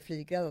som aldrig är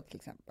flygrädda till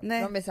exempel.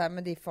 Nej. De är så här,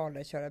 men det är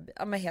farligt att köra bil.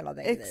 Ja, men hela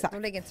den Exakt.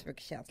 grejen. De lägger inte så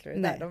mycket känslor i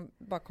det Nej. där. De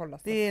bara kollar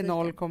Det är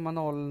statistiken.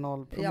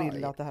 0,00 promille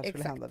Ja, att det här skulle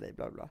exakt. hända dig,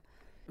 bla bla.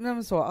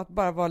 Men så, att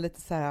bara vara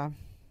lite så här,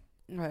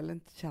 eller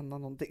inte känna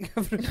någonting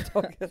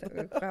överhuvudtaget.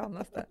 Det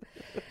skönaste.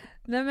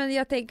 Nej, men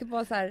jag tänker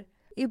på så här,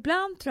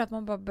 ibland tror jag att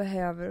man bara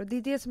behöver, och det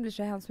är det som blir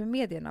så hemskt med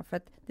medierna, för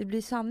att det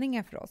blir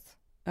sanningar för oss.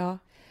 Ja.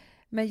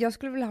 Men jag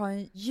skulle vilja ha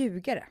en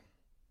ljugare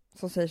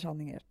som säger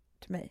sanningar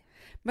till mig.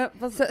 Men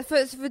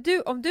För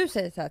du, om du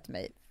säger så här till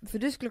mig, för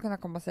du skulle kunna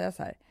komma och säga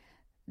så här,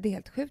 det är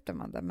helt sjukt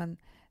Amanda, men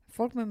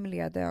folk med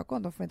melerade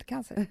ögon, de får inte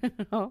cancer.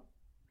 ja.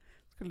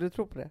 Skulle du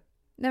tro på det?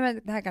 Nej,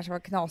 men det här kanske var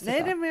knasigt.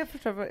 Nej, men jag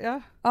förstår.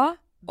 Ja. Ja,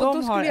 och då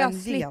De har skulle jag en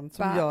gen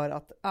som gör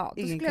att ja,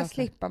 då ingen skulle jag cancer.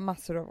 slippa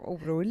massor av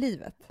oro i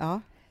livet.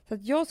 Ja. Så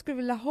att jag skulle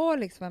vilja ha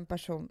liksom en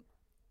person,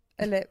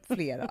 eller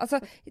flera. Alltså,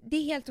 det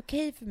är helt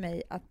okej för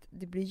mig att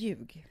det blir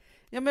ljug.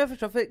 Ja, men jag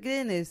förstår. För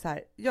grejen är ju så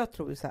här, jag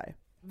tror ju så här.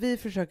 Vi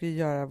försöker ju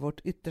göra vårt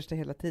yttersta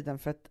hela tiden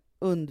för att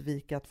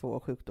undvika att få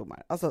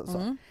sjukdomar. Alltså,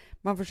 så.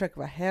 Man försöker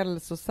vara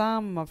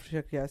hälsosam, man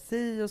försöker göra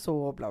si och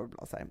så och bla bla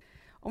bla. Så här.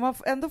 Om man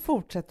ändå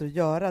fortsätter att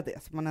göra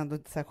det, så man ändå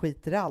inte så här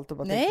skiter i allt. Och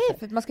bara Nej, så här,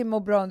 för att man ska må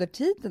bra under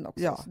tiden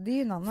också. Ja. Så det är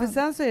ju en annan. för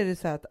sen så är det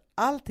så här att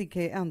allting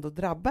kan ju ändå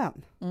drabba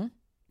en.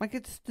 Man kan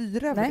inte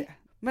styra över Nej. det.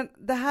 Men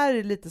det här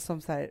är lite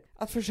som så här,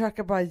 att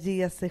försöka bara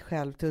ge sig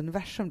själv till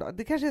universum då.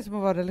 Det kanske är som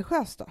att vara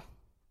religiös då.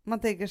 Man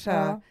tänker så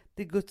här, Ja.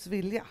 det är Guds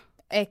vilja.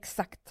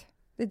 Exakt.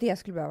 Det är det jag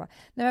skulle behöva.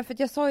 Nej, men för att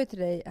jag sa ju till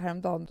dig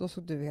häromdagen, då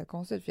såg du helt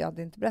konstigt ut, för jag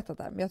hade inte berättat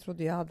det här, men jag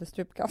trodde jag hade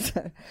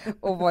strupcancer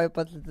och var ju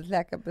på ett litet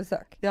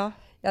läkarbesök. Ja.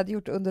 Jag hade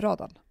gjort det under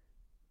radarn.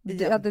 Igen.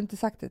 Jag hade inte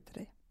sagt det till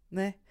dig.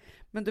 Nej,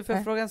 men du får jag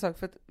Nej. fråga en sak,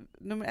 för att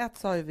nummer 1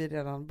 så har ju vi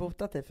redan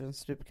botat dig för en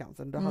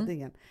strupcancer, du hade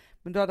ingen.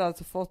 Men du hade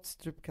alltså fått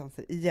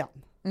strupcancer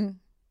igen.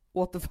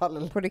 Återfall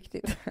eller? På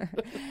riktigt.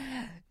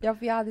 Ja,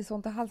 för jag hade så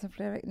ont i halsen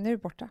flera veckor. Nu är det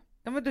borta.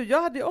 Ja, men du,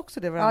 jag hade ju också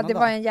det varannan Ja, det dag.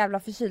 var en jävla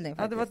förkylning Ja,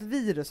 faktiskt. det var ett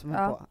virus som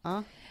höll på.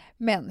 Ja.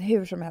 Men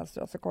hur som helst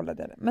då, så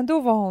kollade jag det. Men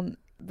då var hon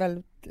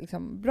väldigt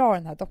liksom, bra,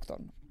 den här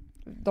doktorn.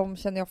 De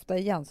känner ju ofta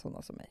igen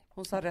sådana som mig.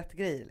 Hon sa rätt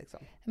grejer liksom.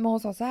 Men hon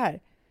sa så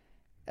här,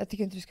 Jag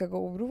tycker inte du ska gå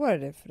och oroa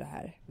dig för det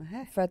här.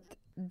 Nej. För att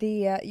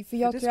det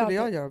skulle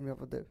jag göra om jag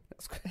var du.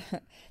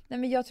 Nej,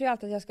 men jag tror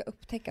alltid att jag ska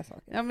upptäcka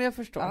saker. Ja, men jag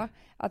förstår. Ja,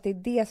 att det är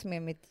det som är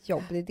mitt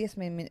jobb. Det är det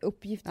som är min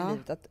uppgift i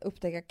livet. Att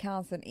upptäcka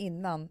cancern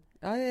innan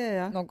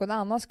någon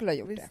annan skulle ha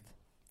gjort det.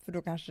 För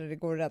då kanske det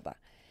går att rädda.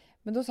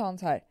 Men då sa han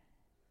så här.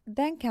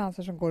 Den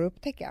cancer som går att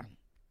upptäcka,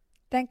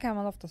 den kan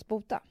man oftast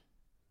bota.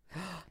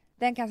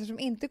 Den cancer som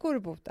inte går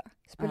att bota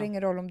spelar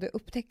ingen roll om du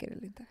upptäcker det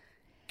eller inte.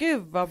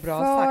 Gud vad bra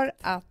för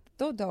sagt. För att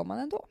då dör man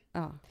ändå.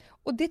 Ja.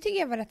 Och det tycker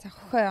jag var rätt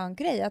skön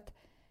grej. Att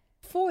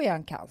får jag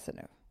en cancer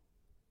nu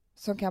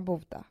som kan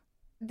bota.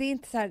 Det är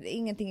inte så här,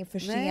 ingenting är för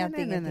sent.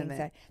 Nej. Så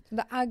här. De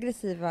där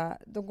aggressiva,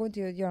 de går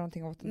inte att göra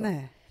någonting åt det.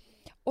 Nej.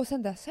 Och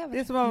sen dess det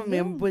är som att vara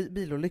med om en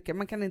bilolycka.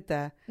 Man kan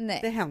inte... Nej.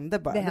 Det hände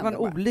bara. Det var en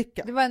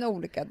olycka. Det var en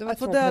olycka. Det var att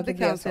få döda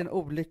cancer är en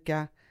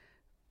olycka.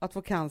 Att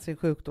få cancer är en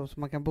sjukdom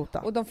som man kan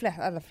bota. Och de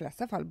allra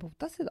flesta fall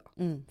botas idag.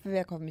 För vi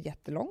har kommit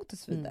jättelångt och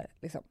så vidare.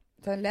 Liksom.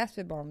 Sen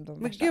läser vi bara om de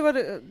Men värsta. Gud vad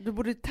du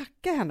borde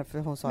tacka henne för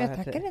hon sa det här. Men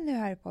jag tackar henne nu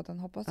här i podden.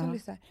 Hoppas hon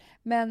lyssnar.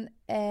 Men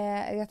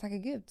jag tackar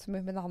Gud som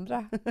är min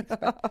andra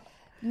expert.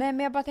 Nej, men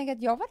jag bara tänker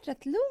att jag har varit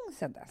rätt lugn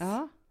sedan dess.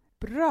 Ja,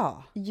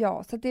 bra.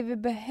 Ja, så det vi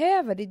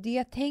behöver, det är det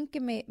jag tänker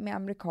med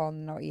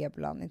amerikanerna och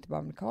ebolan. Inte bara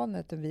amerikaner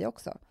utan vi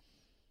också.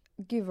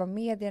 Gud vad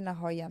medierna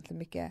har egentligen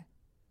mycket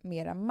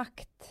mera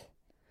makt.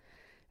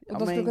 Och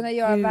de skulle kunna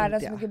göra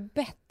världen så mycket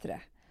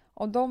bättre.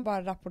 Om de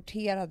bara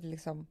rapporterade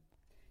liksom.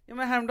 Ja,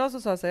 men häromdagen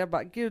så sa jag så här, jag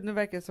bara, gud nu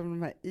verkar det som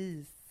de här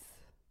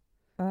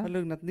har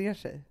lugnat ner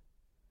sig.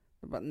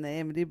 Jag bara,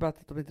 nej men det är bara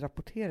att de inte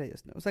rapporterar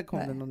just nu. Och sen kom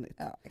det något nytt.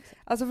 Ja,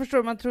 exakt. Alltså förstår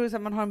du, man tror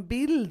att man har en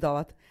bild av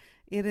att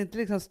är det inte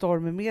liksom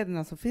storm i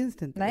medierna så finns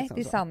det inte. Nej, liksom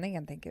det är så.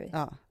 Sanningen tänker vi.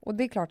 Ja. Och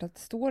det är klart att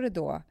står det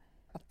då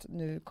att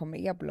nu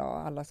kommer ebola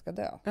och alla ska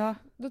dö. Ja.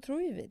 Då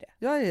tror ju vi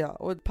det. Ja.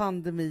 Och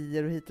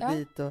pandemier och hit och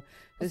dit. Och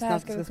hur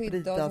snabbt ska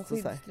spridas. Och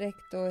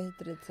skyddsdräkt och hit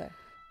och dit. Så här.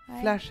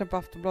 Flashen på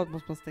Aftonbladet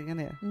måste man stänga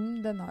ner.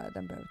 Den har jag.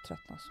 Den behöver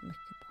tröttna så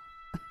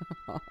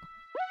mycket på.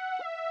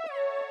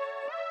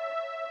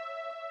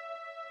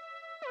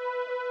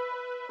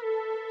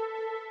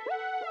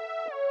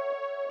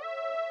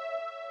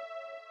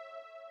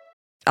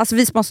 Alltså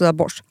vi som har sådär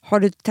borst. Har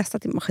du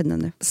testat i maskinen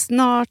nu?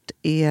 Snart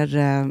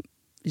är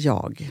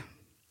jag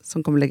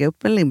som kommer lägga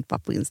upp en limpa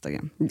på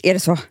Instagram. Är det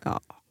så?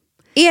 Ja.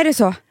 Är det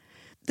så?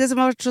 Det som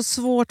har varit så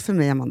svårt för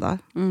mig, Amanda,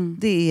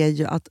 det är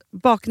ju att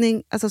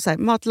bakning, alltså så här,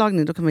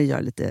 matlagning, då kan man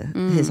göra lite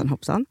hejsan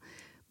hoppsan.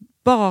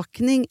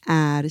 Bakning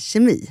är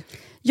kemi.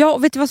 Ja,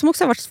 och vet du vad som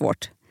också har varit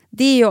svårt?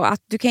 Det är ju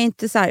att du kan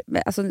inte så här,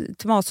 alltså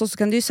tomatsås så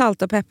kan du ju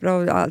salta och peppra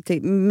och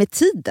allting med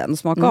tiden och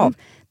smaka av.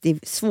 Det är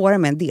svårare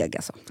med en deg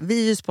alltså.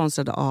 Vi är ju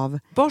sponsrade av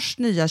Boschs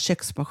nya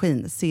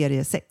köksmaskin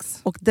serie 6.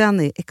 Och den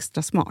är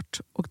extra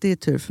smart. Och det är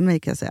tur för mig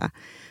kan jag säga.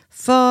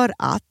 För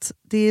att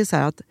det är så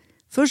här att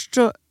först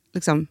så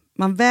liksom,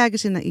 man väger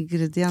sina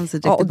ingredienser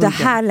direkt. Ja, och det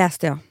här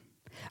läste jag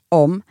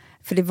om.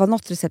 För det var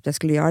något recept jag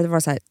skulle göra. Det var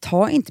så här,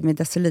 ta inte med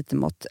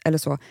decilitermått eller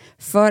så.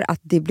 För att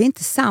det blir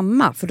inte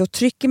samma. För då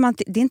trycker man,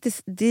 det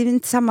är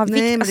inte samma vikt.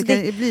 Nej, men alltså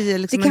det kan bli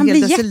liksom det kan en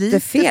hel bli deciliter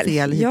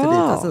fel hit och dit.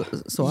 Alltså,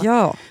 så.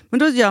 Ja. Men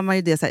då gör man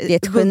ju det så här. Det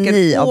är ett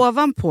geni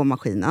ovanpå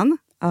maskinen.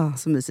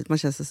 Så mysigt, man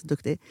känns så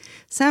duktig.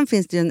 Sen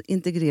finns det ju en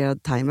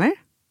integrerad timer.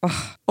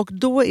 Och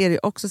då är det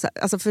också så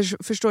här, alltså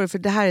förstår du, för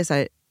det här är så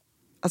här,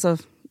 alltså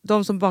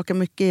de som bakar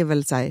mycket är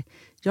väl så här,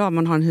 ja,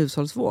 man har en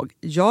hushållsvåg.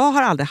 Jag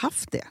har aldrig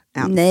haft det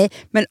än. Nej,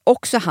 men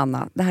också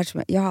Hanna, det här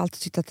som jag har alltid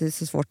tyckt att det är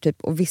så svårt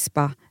typ att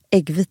vispa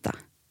äggvita.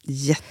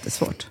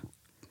 Jättesvårt.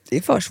 Det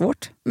är för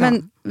svårt.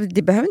 Men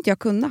det behöver inte jag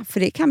kunna, för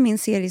det kan min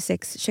serie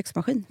 6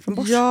 köksmaskin från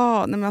Bosch.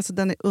 Ja, nej men alltså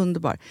den är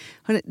underbar.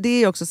 Hörrni, det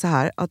är också så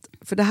här, att,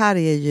 för det här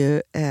är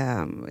ju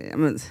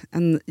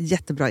en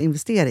jättebra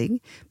investering.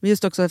 Men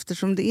just också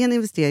eftersom det är en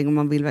investering och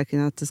man vill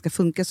verkligen att det ska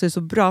funka, så är det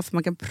så bra för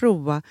man kan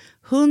prova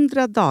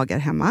 100 dagar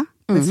hemma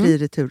med fri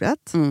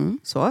returrätt.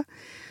 Så.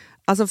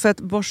 Alltså för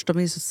att Bosch, de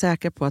är så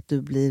säkra på att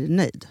du blir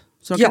nöjd.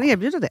 Så de kan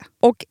erbjuda det.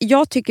 Och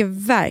jag tycker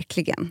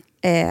verkligen,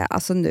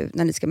 alltså nu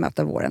när ni ska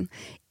möta våren,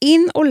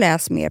 in och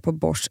läs mer på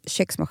Bosch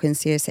köksmaskin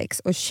serie 6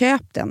 och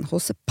köp den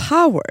hos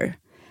Power.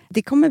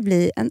 Det kommer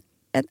bli en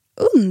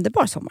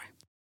underbar sommar.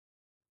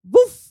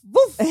 Woof,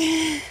 woof.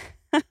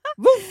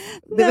 Woof.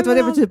 Det vet vad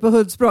det betyder på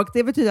hundspråk.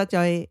 Det betyder att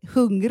jag är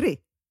hungrig.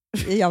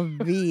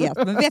 Jag vet,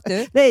 men vet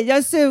du? Nej, jag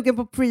är sugen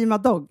på Prima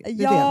Dog. Det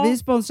är det. Vi är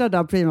sponsrade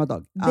av Prima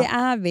Dog. Det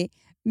är vi.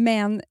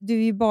 Men du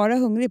är ju bara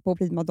hungrig på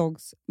Prima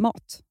Dogs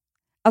mat.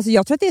 Alltså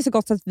jag tror att det är så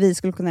gott så att vi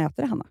skulle kunna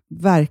äta det, Hanna.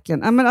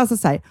 Verkligen. Ja, men alltså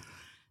så här,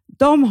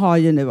 de har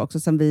ju nu också,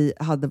 sen vi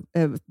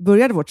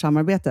började vårt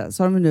samarbete,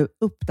 så har de nu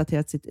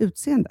uppdaterat sitt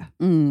utseende.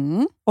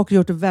 Och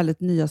gjort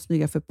väldigt nya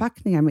snygga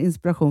förpackningar med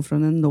inspiration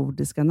från den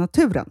nordiska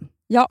naturen.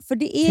 Ja, för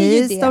det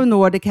är Taste of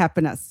Nordic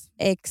Happiness.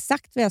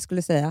 Exakt vad jag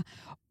skulle säga.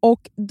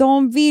 Och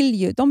de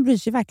bryr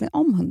sig verkligen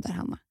om hundar,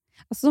 Hanna.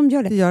 Alltså de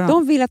gör det. Det gör de.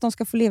 De vill att de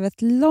ska få leva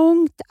ett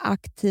långt,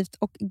 aktivt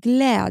och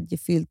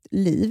glädjefyllt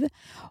liv.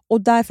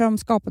 Och därför har de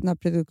skapat de här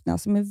produkterna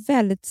som är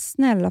väldigt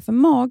snälla för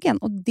magen.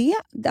 Och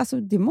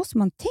det måste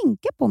man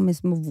tänka på med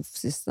små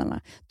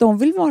woofsystarna. De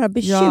vill vara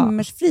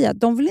bekymmersfria.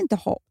 De vill inte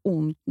ha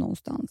ont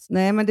någonstans.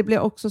 Nej, men det blir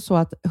också så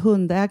att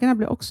hundägarna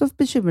blir också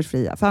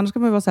bekymmersfria. För annars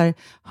kan man ju vara så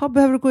här,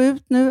 behöver du gå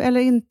ut nu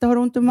eller inte? Har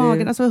du ont i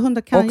magen? Alltså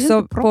hundar kan också ju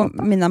inte prata.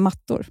 på mina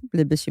mattor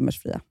blir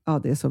bekymmersfria. Ja,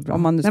 det är så bra.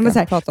 Om man nu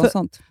ska prata om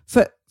sånt.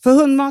 För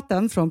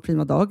hundmaten från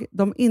Prima Dog,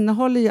 de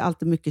innehåller ju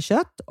alltid mycket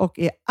kött och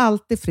är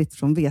alltid fritt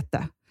från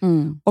vete.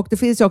 Och det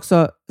finns ju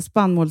också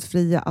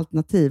spannmålsfria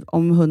alternativ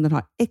om hunden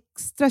har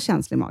extra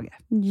känslig mage.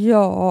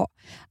 Ja,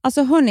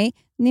 alltså hörni,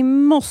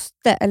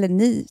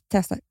 ni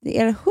testar.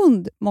 Er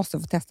hund måste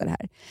få testa det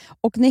här.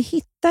 Och ni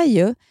hittar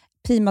ju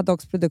Prima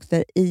Dogs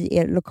produkter i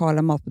er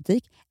lokala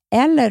matbutik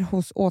eller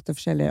hos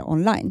återförsäljare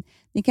online.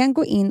 Ni kan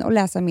gå in och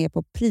läsa mer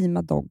på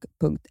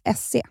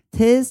primadog.se.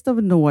 Taste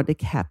of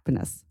Nordic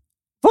happiness.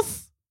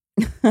 Voff!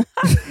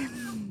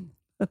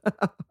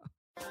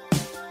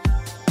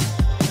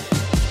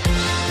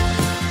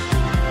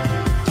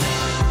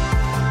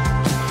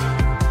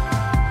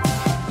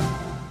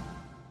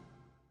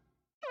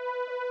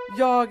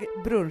 Jag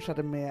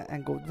brunchade med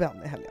en god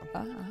vän i helgen.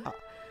 Ja.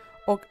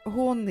 Och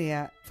hon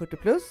är 40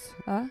 plus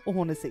och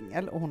hon är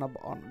singel och hon har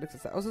barn. Liksom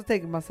så här. Och så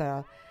tänker man så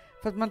här,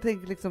 för att man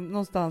tänker liksom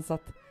någonstans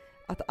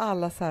att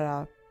alla så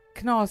här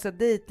knasiga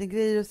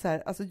dejtinggrejer och så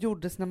här, alltså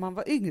gjordes när man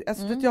var yngre.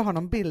 Alltså att jag har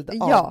någon bild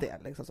av det.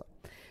 Liksom så.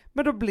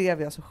 Men då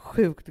blev jag så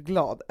sjukt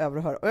glad över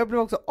att höra. Och jag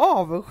blev också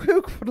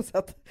avundsjuk på något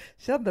sätt.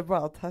 Kände bara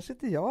att här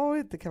sitter jag och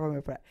inte kan vara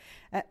med på det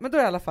här. Men då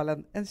är det i alla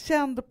fall en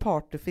känd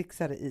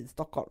partyfixare i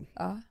Stockholm.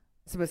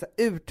 Som är så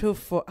här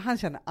urtuff och han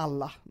känner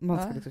alla. Man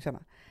ska liksom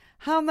känna.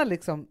 Han har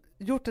liksom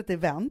gjort ett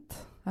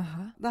event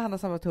där han har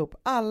samlat ihop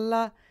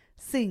alla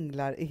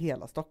singlar i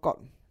hela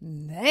Stockholm.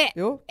 Nej!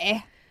 Jo.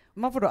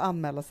 Man får då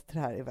anmäla sig till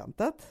det här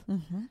eventet.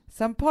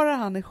 Sen parar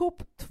han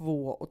ihop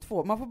 2 och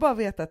 2. Man får bara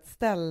veta ett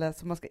ställe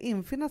som man ska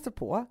infinna sig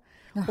på.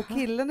 Och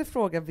killen i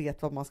fråga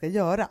vet vad man ska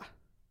göra.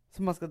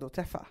 Som man ska då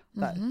träffa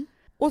där.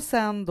 Och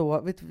sen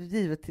då, vid ett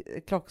givet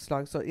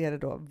klockslag så är det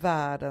då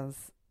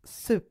världens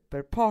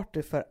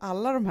superparty för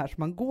alla de här som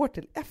man går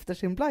till efter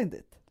sin blind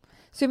date.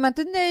 Så är man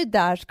inte nöjd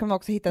där så kan man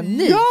också hitta en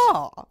ny.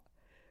 Ja!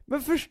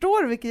 Men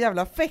förstår du vilken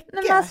jävla fäcke?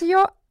 Nej, men alltså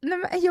jag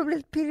blev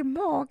lite pirrig i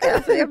magen.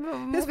 Alltså,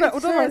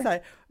 och då var det så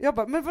här, jag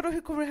bara, men vadå,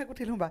 hur kommer det här gå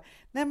till? Hon bara,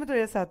 nej men då är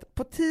det så här att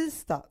på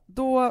tisdag,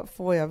 då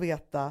får jag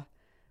veta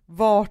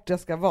vart jag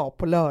ska vara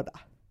på lördag.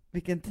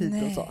 Vilken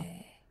tid och så.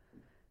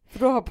 För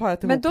då har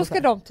paret ihop. Men då ska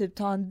de typ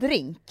ta en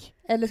drink?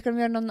 Eller ska de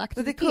göra någon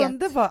aktivitet? Så det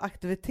kunde vara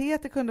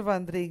aktivitet, det kunde vara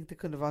en drink, det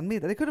kunde vara en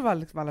middag. Det kunde vara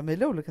liksom alla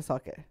möjliga olika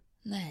saker.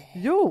 Nej.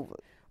 Jo!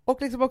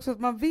 Och liksom också att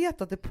man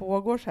vet att det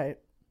pågår så här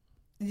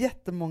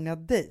jättemånga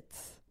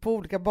dates på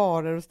olika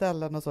barer och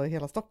ställen och så i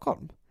hela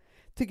Stockholm.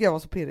 Tycker jag var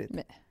så pirrigt.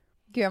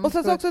 Och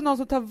sen så också någon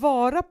som tar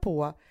vara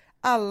på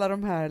alla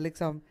de här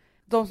liksom,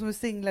 de som är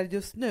singlar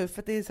just nu,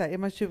 för att det är så här, är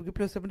man 20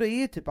 plus, men då är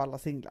ju typ alla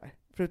singlar.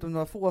 Förutom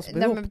några få som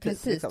är ihop. Men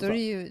precis, liksom, då är det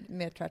ju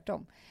mer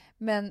tvärtom.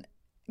 Men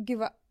gud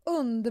vad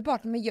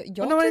underbart. Men jag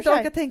och när man inte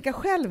orkar tänka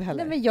själv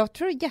heller. Nej, men jag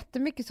tror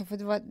jättemycket så,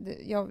 för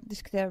jag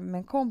diskuterade med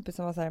en kompis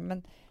som var så här,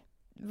 men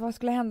vad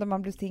skulle hända om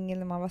man blev singel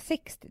när man var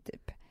 60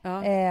 typ?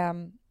 Ja.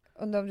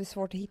 Undrar om det är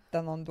svårt att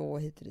hitta någon då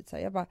hit och dit. Så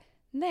här. Jag bara,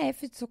 nej,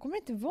 för så kommer det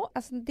inte vara.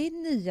 Alltså, det är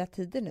nya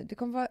tider nu. Det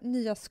kommer vara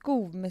nya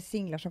skov med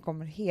singlar som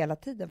kommer hela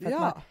tiden. För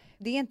att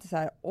det är inte så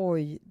här,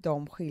 oj,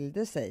 de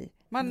skilde sig.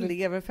 Man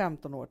lever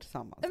 15 år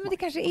tillsammans. Ja, men det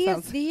kanske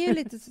är, det är ju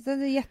lite, det är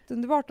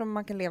jätteunderbart om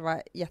man kan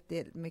leva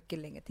jättemycket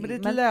längre till.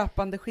 Men det är ett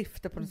löpande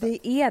skifte på något sätt.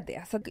 Det är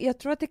det. Så jag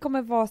tror att det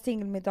kommer vara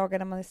singelmiddagar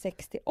när man är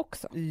 60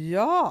 också.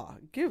 Ja,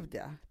 gud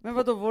ja. Men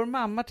vadå, vår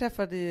mamma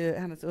träffade ju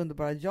hennes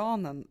underbara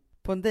Janen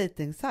på en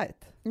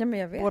dejtingsajt. Ja, men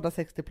jag vet. Båda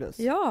 60 plus.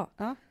 Ja.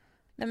 Nej,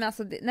 men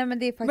alltså, det är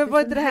faktiskt. Men var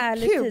inte det här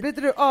kul? Tid. Blir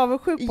inte du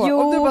avundsjuk på? Jo,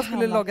 om du bara skulle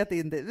Hanna. loggat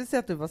in det. Vi säger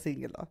att du var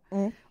singel då.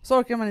 Så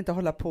orkar man inte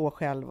hålla på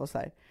själv och så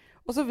här.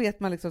 Och så vet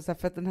man liksom så här,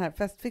 för att den här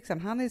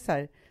festfixaren, han är så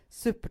här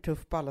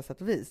supertuff på alla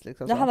sätt och vis.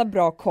 Liksom, ja, han har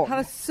bra koll. Han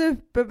har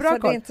superbra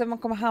koll. Så det är inte så att man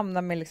kommer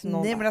hamna med liksom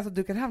någon. Nej, men alltså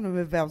du kan hamna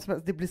med vem som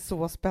helst. Det blir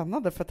så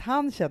spännande för att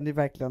han känner ju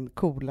verkligen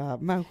coola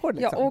människor.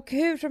 Liksom. Ja, och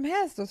hur som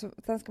helst då, så,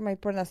 sen ska man ju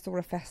på den här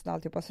stora festen och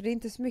alltihopa. Så det är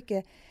inte så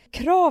mycket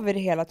krav i det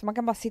hela. Man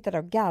kan bara sitta där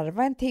och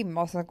garva en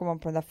timme och sen går man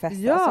på den där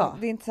festen. Ja.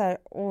 Alltså, det är inte så här,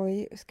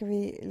 oj, ska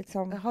vi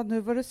liksom. Jaha,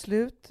 nu var det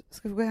slut.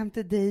 Ska vi gå hem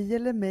till dig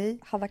eller mig?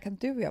 Hanna, kan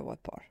du och jag vara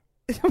ett par?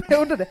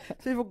 Jag undrar det.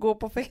 Så vi får gå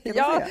på fäcken och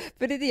Ja, se.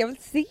 för det är det, jag vill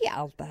se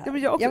allt det här. Ja,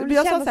 men jag vill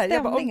sa känna så här,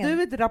 jag bara, om stämningen.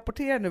 du inte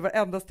rapporterar nu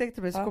varenda steg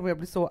till mig så kommer jag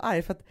bli så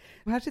arg. För att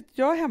här sitter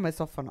jag hemma i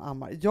soffan och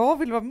ammar. Jag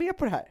vill vara med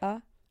på det här.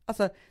 Ja.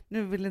 Alltså,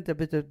 nu vill inte jag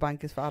byta ut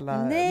bankis för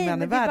alla Nej, män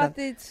men i det är bara världen. att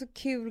det är en så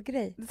kul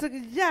grej. Det är så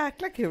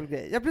jäkla kul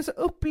grej. Jag blev så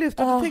upplyft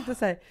och jag tänkte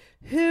så här,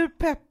 hur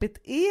peppigt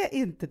är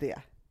inte det?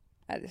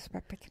 Ja, det är så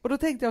peppigt. Och då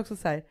tänkte jag också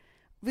så här,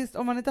 visst,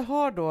 om man inte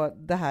har då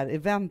det här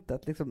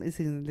eventet liksom, i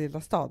sin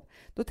lilla stad,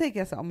 då tänker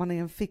jag så här, om man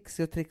är en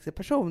fixig och trixig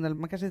person, eller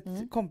man kanske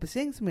är ett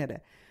kompisgäng som är det,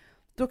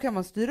 då kan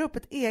man styra upp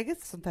ett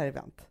eget sånt här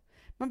event.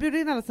 Man bjuder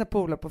in alla sina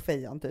polare på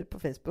fejan typ på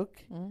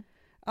Facebook.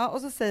 Ja,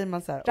 och så säger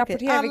man så här.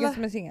 Rapportera vilka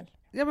som är singel.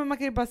 Ja, men man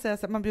kan ju bara säga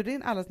så här, man bjuder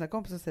in alla sina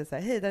kompisar och säger så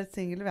här, hej, det är ett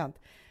singelevent.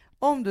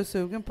 Om du är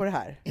sugen på det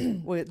här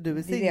och du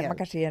är singel, man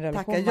kanske är i en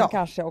relation, ja. Man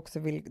kanske också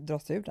vill dra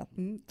sig ur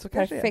den. Så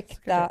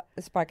perfekta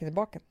sparken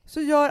tillbaka.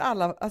 Så gör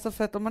alla, alltså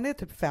för att om man är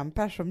typ 5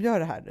 personer som gör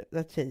det här,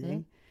 ett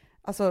tjejgäng,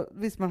 alltså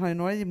visst man har ju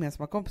några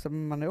gemensamma kompisar,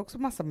 men man har ju också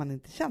massa man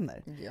inte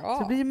känner. Ja.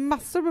 Så det blir ju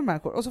massor med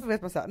människor, och så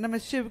vet man så här, nej men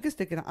 20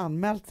 stycken har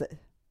anmält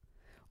sig.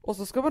 Och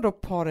så ska man då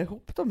para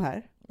ihop de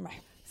här.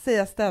 Nej.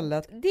 Säga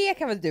stället. Det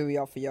kan väl du och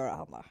jag få göra,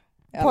 Hanna?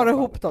 Para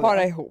ihop dem.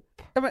 Para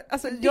ihop. Ja, men,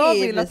 alltså, jag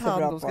vill att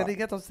han ska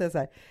ringa och säga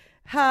så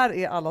här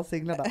är alla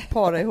singlarna,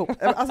 para ihop.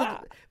 Alltså,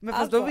 men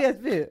fast då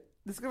vet vi ju,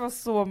 det ska vara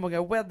så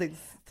många weddings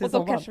till och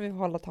då kanske vi får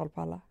hålla tal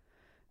på alla.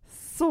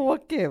 Så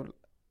kul!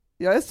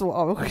 Jag är så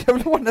avundsjuk, jag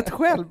vill ordna ett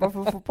själv bara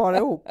för att få para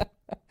ihop.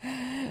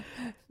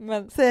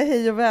 Men säga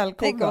hej och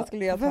välkomna. Tänk om jag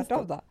skulle göra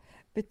tvärtom då.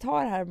 Vi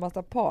tar här en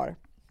massa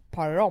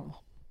parar om,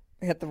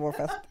 heter vår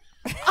fest.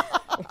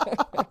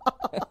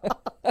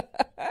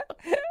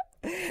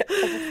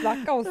 Alltså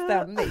snacka om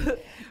stämning.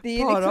 Det är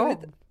ju liksom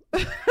lite,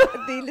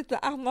 det är lite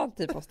annan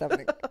typ av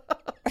stämning.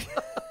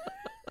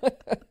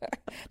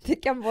 Det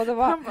kan både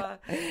vara... Han bara,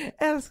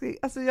 älskling,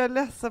 alltså jag är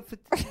ledsen för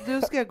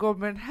du ska gå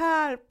med den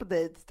här på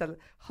dejt istället.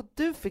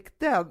 Du fick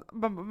den,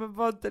 men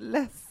var inte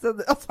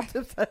ledsen. Alltså,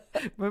 typ så här,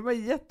 man är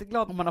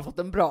jätteglad om man har fått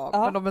en bra,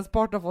 men om ens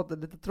partner har fått en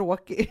lite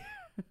tråkig.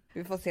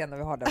 Vi får se när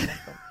vi har den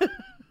festen.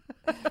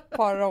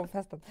 Parar om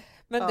festen.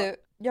 Men du,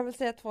 jag vill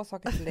säga 2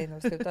 saker till dig innan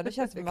vi slutar. Det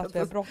känns som att vi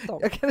har bråttom.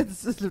 Jag kan inte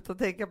sluta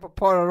tänka på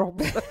parar om.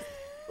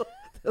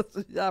 Det är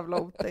så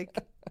jävla otäckt.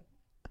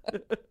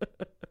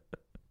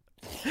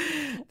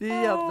 Det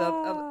är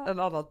egentligen en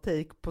annan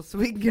take på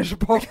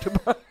swingersparty.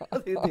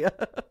 Det är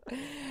det.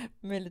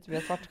 Med lite mer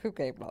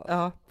svartsjuka ibland.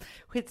 Ja,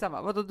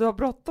 skitsamma. Vadå, du har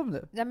bråttom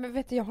nu? Nej, men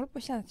vet du, jag håller på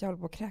att känna att jag håller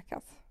på att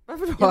kräkas.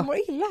 Varför då? Jag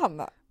mår illa,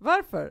 Hanna.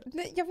 Varför?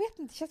 Nej, jag vet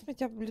inte, det känns som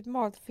att jag har blivit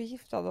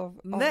matförgiftad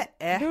av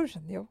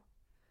lunchen. Jo.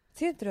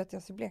 Ser inte du att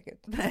jag ser blek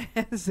ut?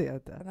 Nej, det ser jag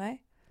inte.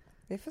 Nej,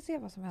 vi får se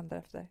vad som händer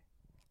efter.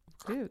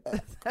 Gud,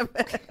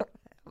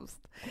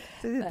 hemskt.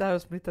 Sitt inte här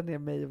och smitta ner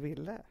mig och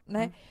Ville.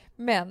 Nej,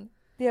 men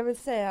det jag vill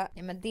säga,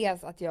 men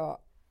dels att jag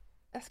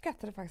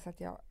skrattade faktiskt att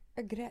jag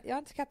har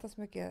inte skrattat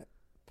så mycket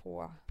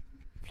på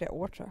flera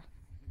år, tror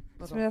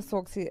jag. Som jag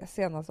såg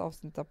senast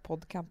avsnitt av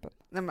poddkampen.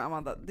 Nej men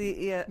Amanda,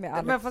 det är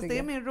men fast det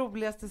är min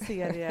roligaste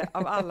serie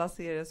av alla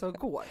serier som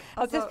går.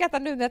 Alltså jag skrattar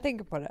nu när jag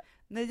tänker på det.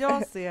 När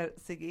jag ser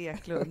Sigge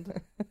Eklund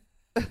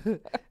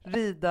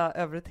rida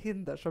över ett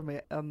hinder som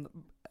är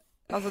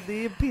alltså det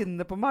är en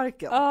pinne på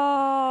marken.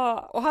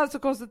 Och han är så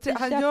koncentrerad,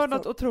 han gör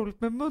något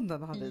otroligt med munnen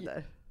när han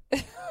rider.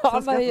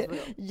 Han har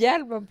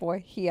hjälmen på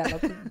hela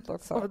tiden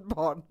också. Som ett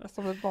barn.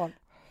 Som ett barn.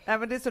 Nej,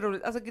 men det är så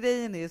roligt. Alltså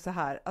grejen är ju så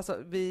här, alltså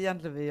vi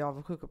är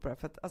avundsjuka på det,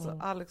 för att alltså,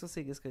 Alex och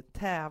Sigge ska ju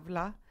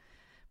tävla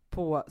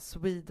på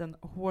Sweden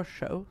Horse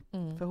Show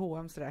för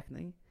H&M's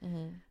räkning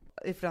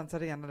i Friends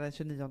Arena den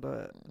 29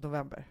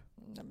 november.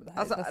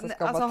 Alltså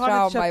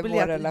har ni köpt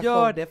biljett,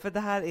 gör det, för det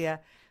här är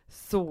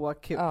så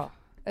kul. Ja,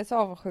 jag är så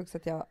avundsjuk så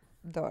att jag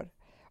dör.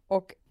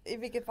 Och i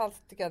vilket fall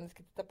tycker jag att ni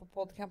ska titta på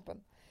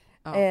poddkampen.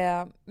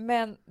 Ja.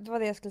 Men det var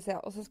det jag skulle säga.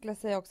 Och så skulle jag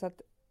säga också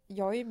att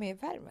jag är ju med i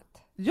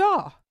Värmet.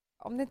 Ja!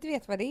 Om ni inte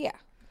vet vad det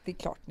är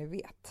klart ni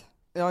vet.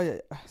 Ja.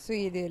 Så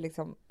är det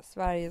liksom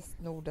Sveriges,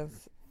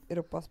 Nordens,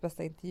 Europas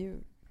bästa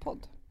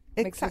intervjupodd.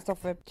 Exakt. Med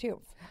Kristoffer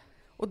Triumf.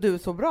 Och du är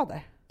så bra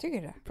där.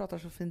 Tycker du det? Pratar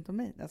så fint om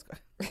mig. Jag ska.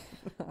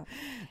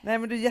 Nej,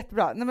 men du är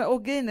jättebra. Nej, men,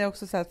 och grejen är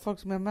också så här att folk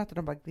som jag möter,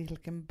 de bara,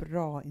 vilken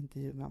bra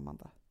intervju med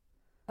Amanda.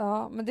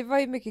 Ja, men det var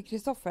ju mycket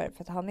Kristoffer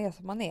för att han är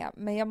som han är.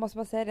 Men jag måste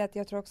bara säga det att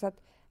jag tror också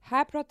att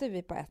här pratar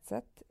vi på ett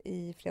sätt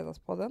i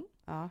Fredagspodden.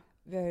 Ja.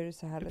 Vi har ju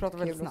så här lite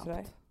kul och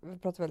sådär. Vi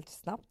pratar väldigt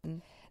snabbt.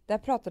 Där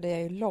pratade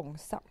jag ju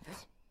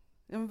långsamt.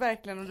 Ja, men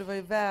verkligen, och du var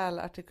ju väl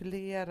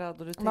artikulerad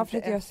och du tänkte man får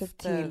göra sig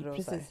till.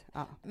 Precis.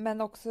 Ja.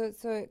 Men också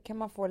så kan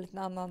man få en liten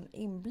annan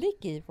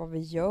inblick i vad vi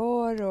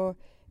gör och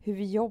hur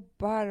vi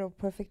jobbar och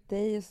Perfect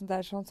Day och sånt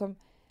där. Sånt som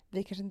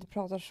vi kanske inte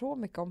pratar så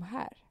mycket om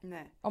här.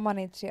 Nej. Om man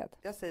är intresserad.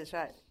 Jag säger så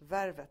här,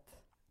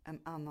 Värvet,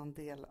 en annan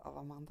del av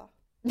Amanda.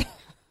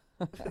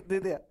 Det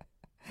är det.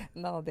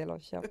 En annan del av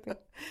Köping.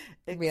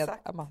 Med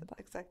Amanda.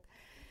 Exakt.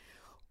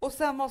 Och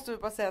sen måste vi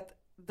bara säga att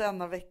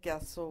denna vecka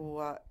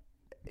så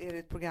är det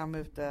ett program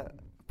ute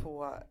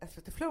på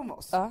SVT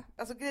Flumos. Ja.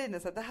 Alltså grejen är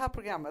så här, det här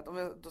programmet, om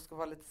jag då ska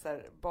vara lite så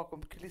här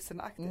bakom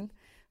kulisserna-aktigt,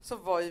 så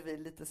var ju vi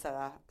lite så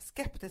här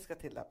skeptiska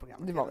till det här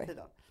programmet hela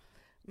tiden.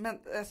 Men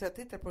alltså, jag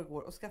tittade på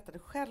igår och skrattade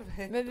själv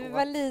högt. Men vi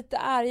var lite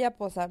arga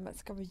på så här, men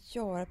ska vi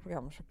göra ett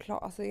program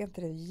såklart? Alltså är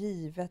inte det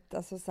givet?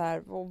 Alltså så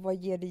här, och vad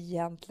ger det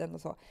egentligen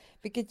och så?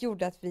 Vilket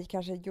gjorde att vi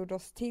kanske gjorde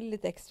oss till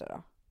lite extra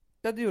då.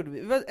 Ja, det gjorde vi.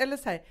 Eller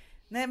så här,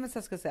 nej men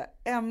så ska jag säga,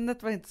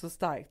 ämnet var inte så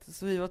starkt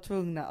så vi var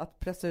tvungna att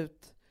pressa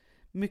ut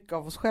mycket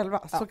av oss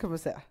själva, så kan man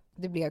säga.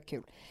 Det blev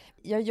kul.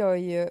 Jag gör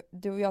ju,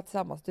 du och jag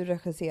tillsammans, du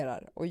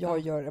regisserar och jag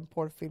gör en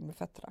porrfilm med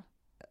fötterna.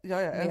 Ja,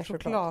 en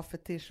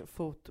chokladfetisch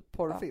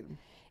fotporrfilm.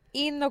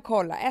 In och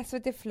kolla,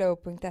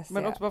 svtflow.se.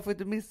 Men också man får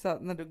inte missa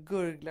när du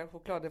gurglar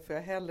choklad, det får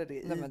jag hellre det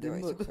i din mun.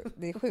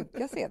 Det är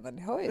sjuka scener,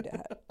 ni hör ju det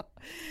här.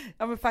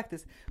 Ja men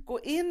faktiskt, gå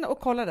in och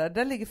kolla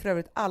där ligger för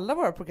övrigt alla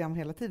våra program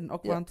hela tiden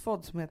och vår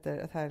tvådd som heter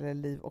Ett härligare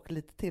liv och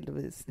lite till.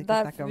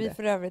 Där vi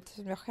för övrigt,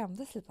 som jag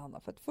skämdes lite Anna,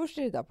 för att först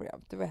i det där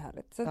programmet, det var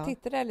härligt. Sen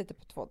tittade jag lite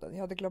på tvådden,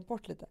 jag hade glömt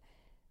bort lite.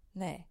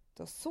 Nej,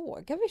 då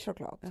sågar vi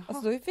choklad.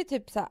 Alltså då är vi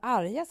typ så här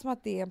arga som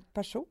att det är en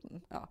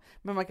person. Ja,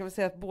 men man kan väl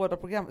säga att båda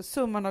program,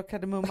 summan av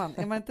kardemumman,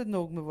 är man inte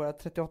nog med våra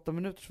 38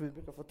 minuter som vi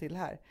brukar få till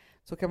här,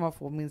 så kan man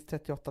få minst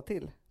 38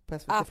 till på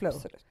SVT Flow.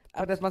 Absolut.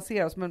 Att man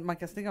ser oss, men man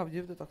kan stänga av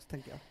ljudet också,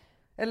 tänker jag.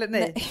 Eller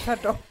nej.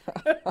 Tvärtom.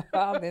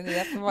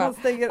 Man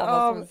stänger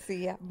av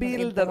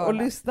bilden och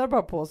lyssnar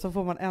bara på, så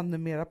får man ännu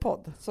mera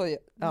podd. Det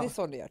är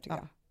så det gör, tycker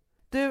jag.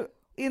 Du,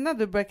 innan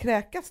du börjar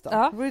kräkas då,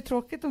 det var ju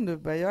tråkigt om du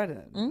börjar göra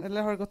det.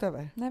 Eller har det gått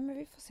över? Nej, men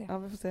vi får se. Ja,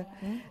 vi får se.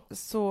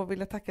 Så vill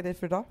jag tacka dig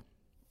för idag.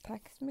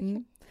 Tack så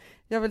mycket.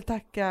 Jag vill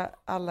tacka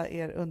alla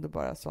er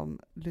underbara som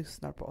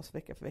lyssnar på oss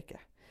vecka för vecka.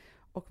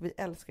 Och vi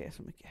älskar er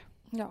så mycket.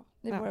 Ja,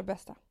 det är våra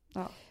bästa.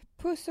 Ja.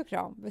 Puss och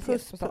kram. Vi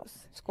ses på stan.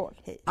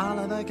 Skål. Hej.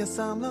 Alla verkar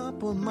samla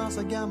på en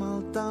massa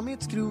gammalt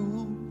dammigt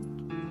skrot.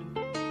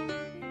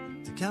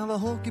 Det kan vara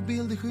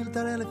hockeybilder,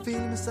 skyltar eller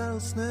filmisar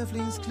och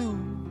snöflingsklor.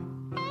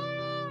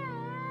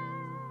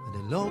 Men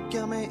det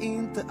lockar mig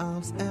inte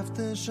alls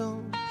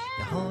eftersom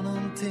jag har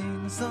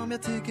någonting som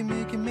jag tycker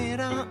mycket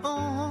mera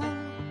om.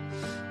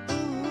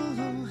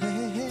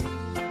 Hey, hey.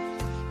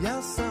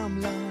 Jag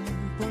samlar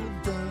på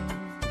dig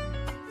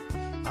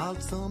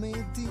allt som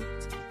är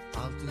ditt,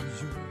 allt du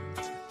gjort.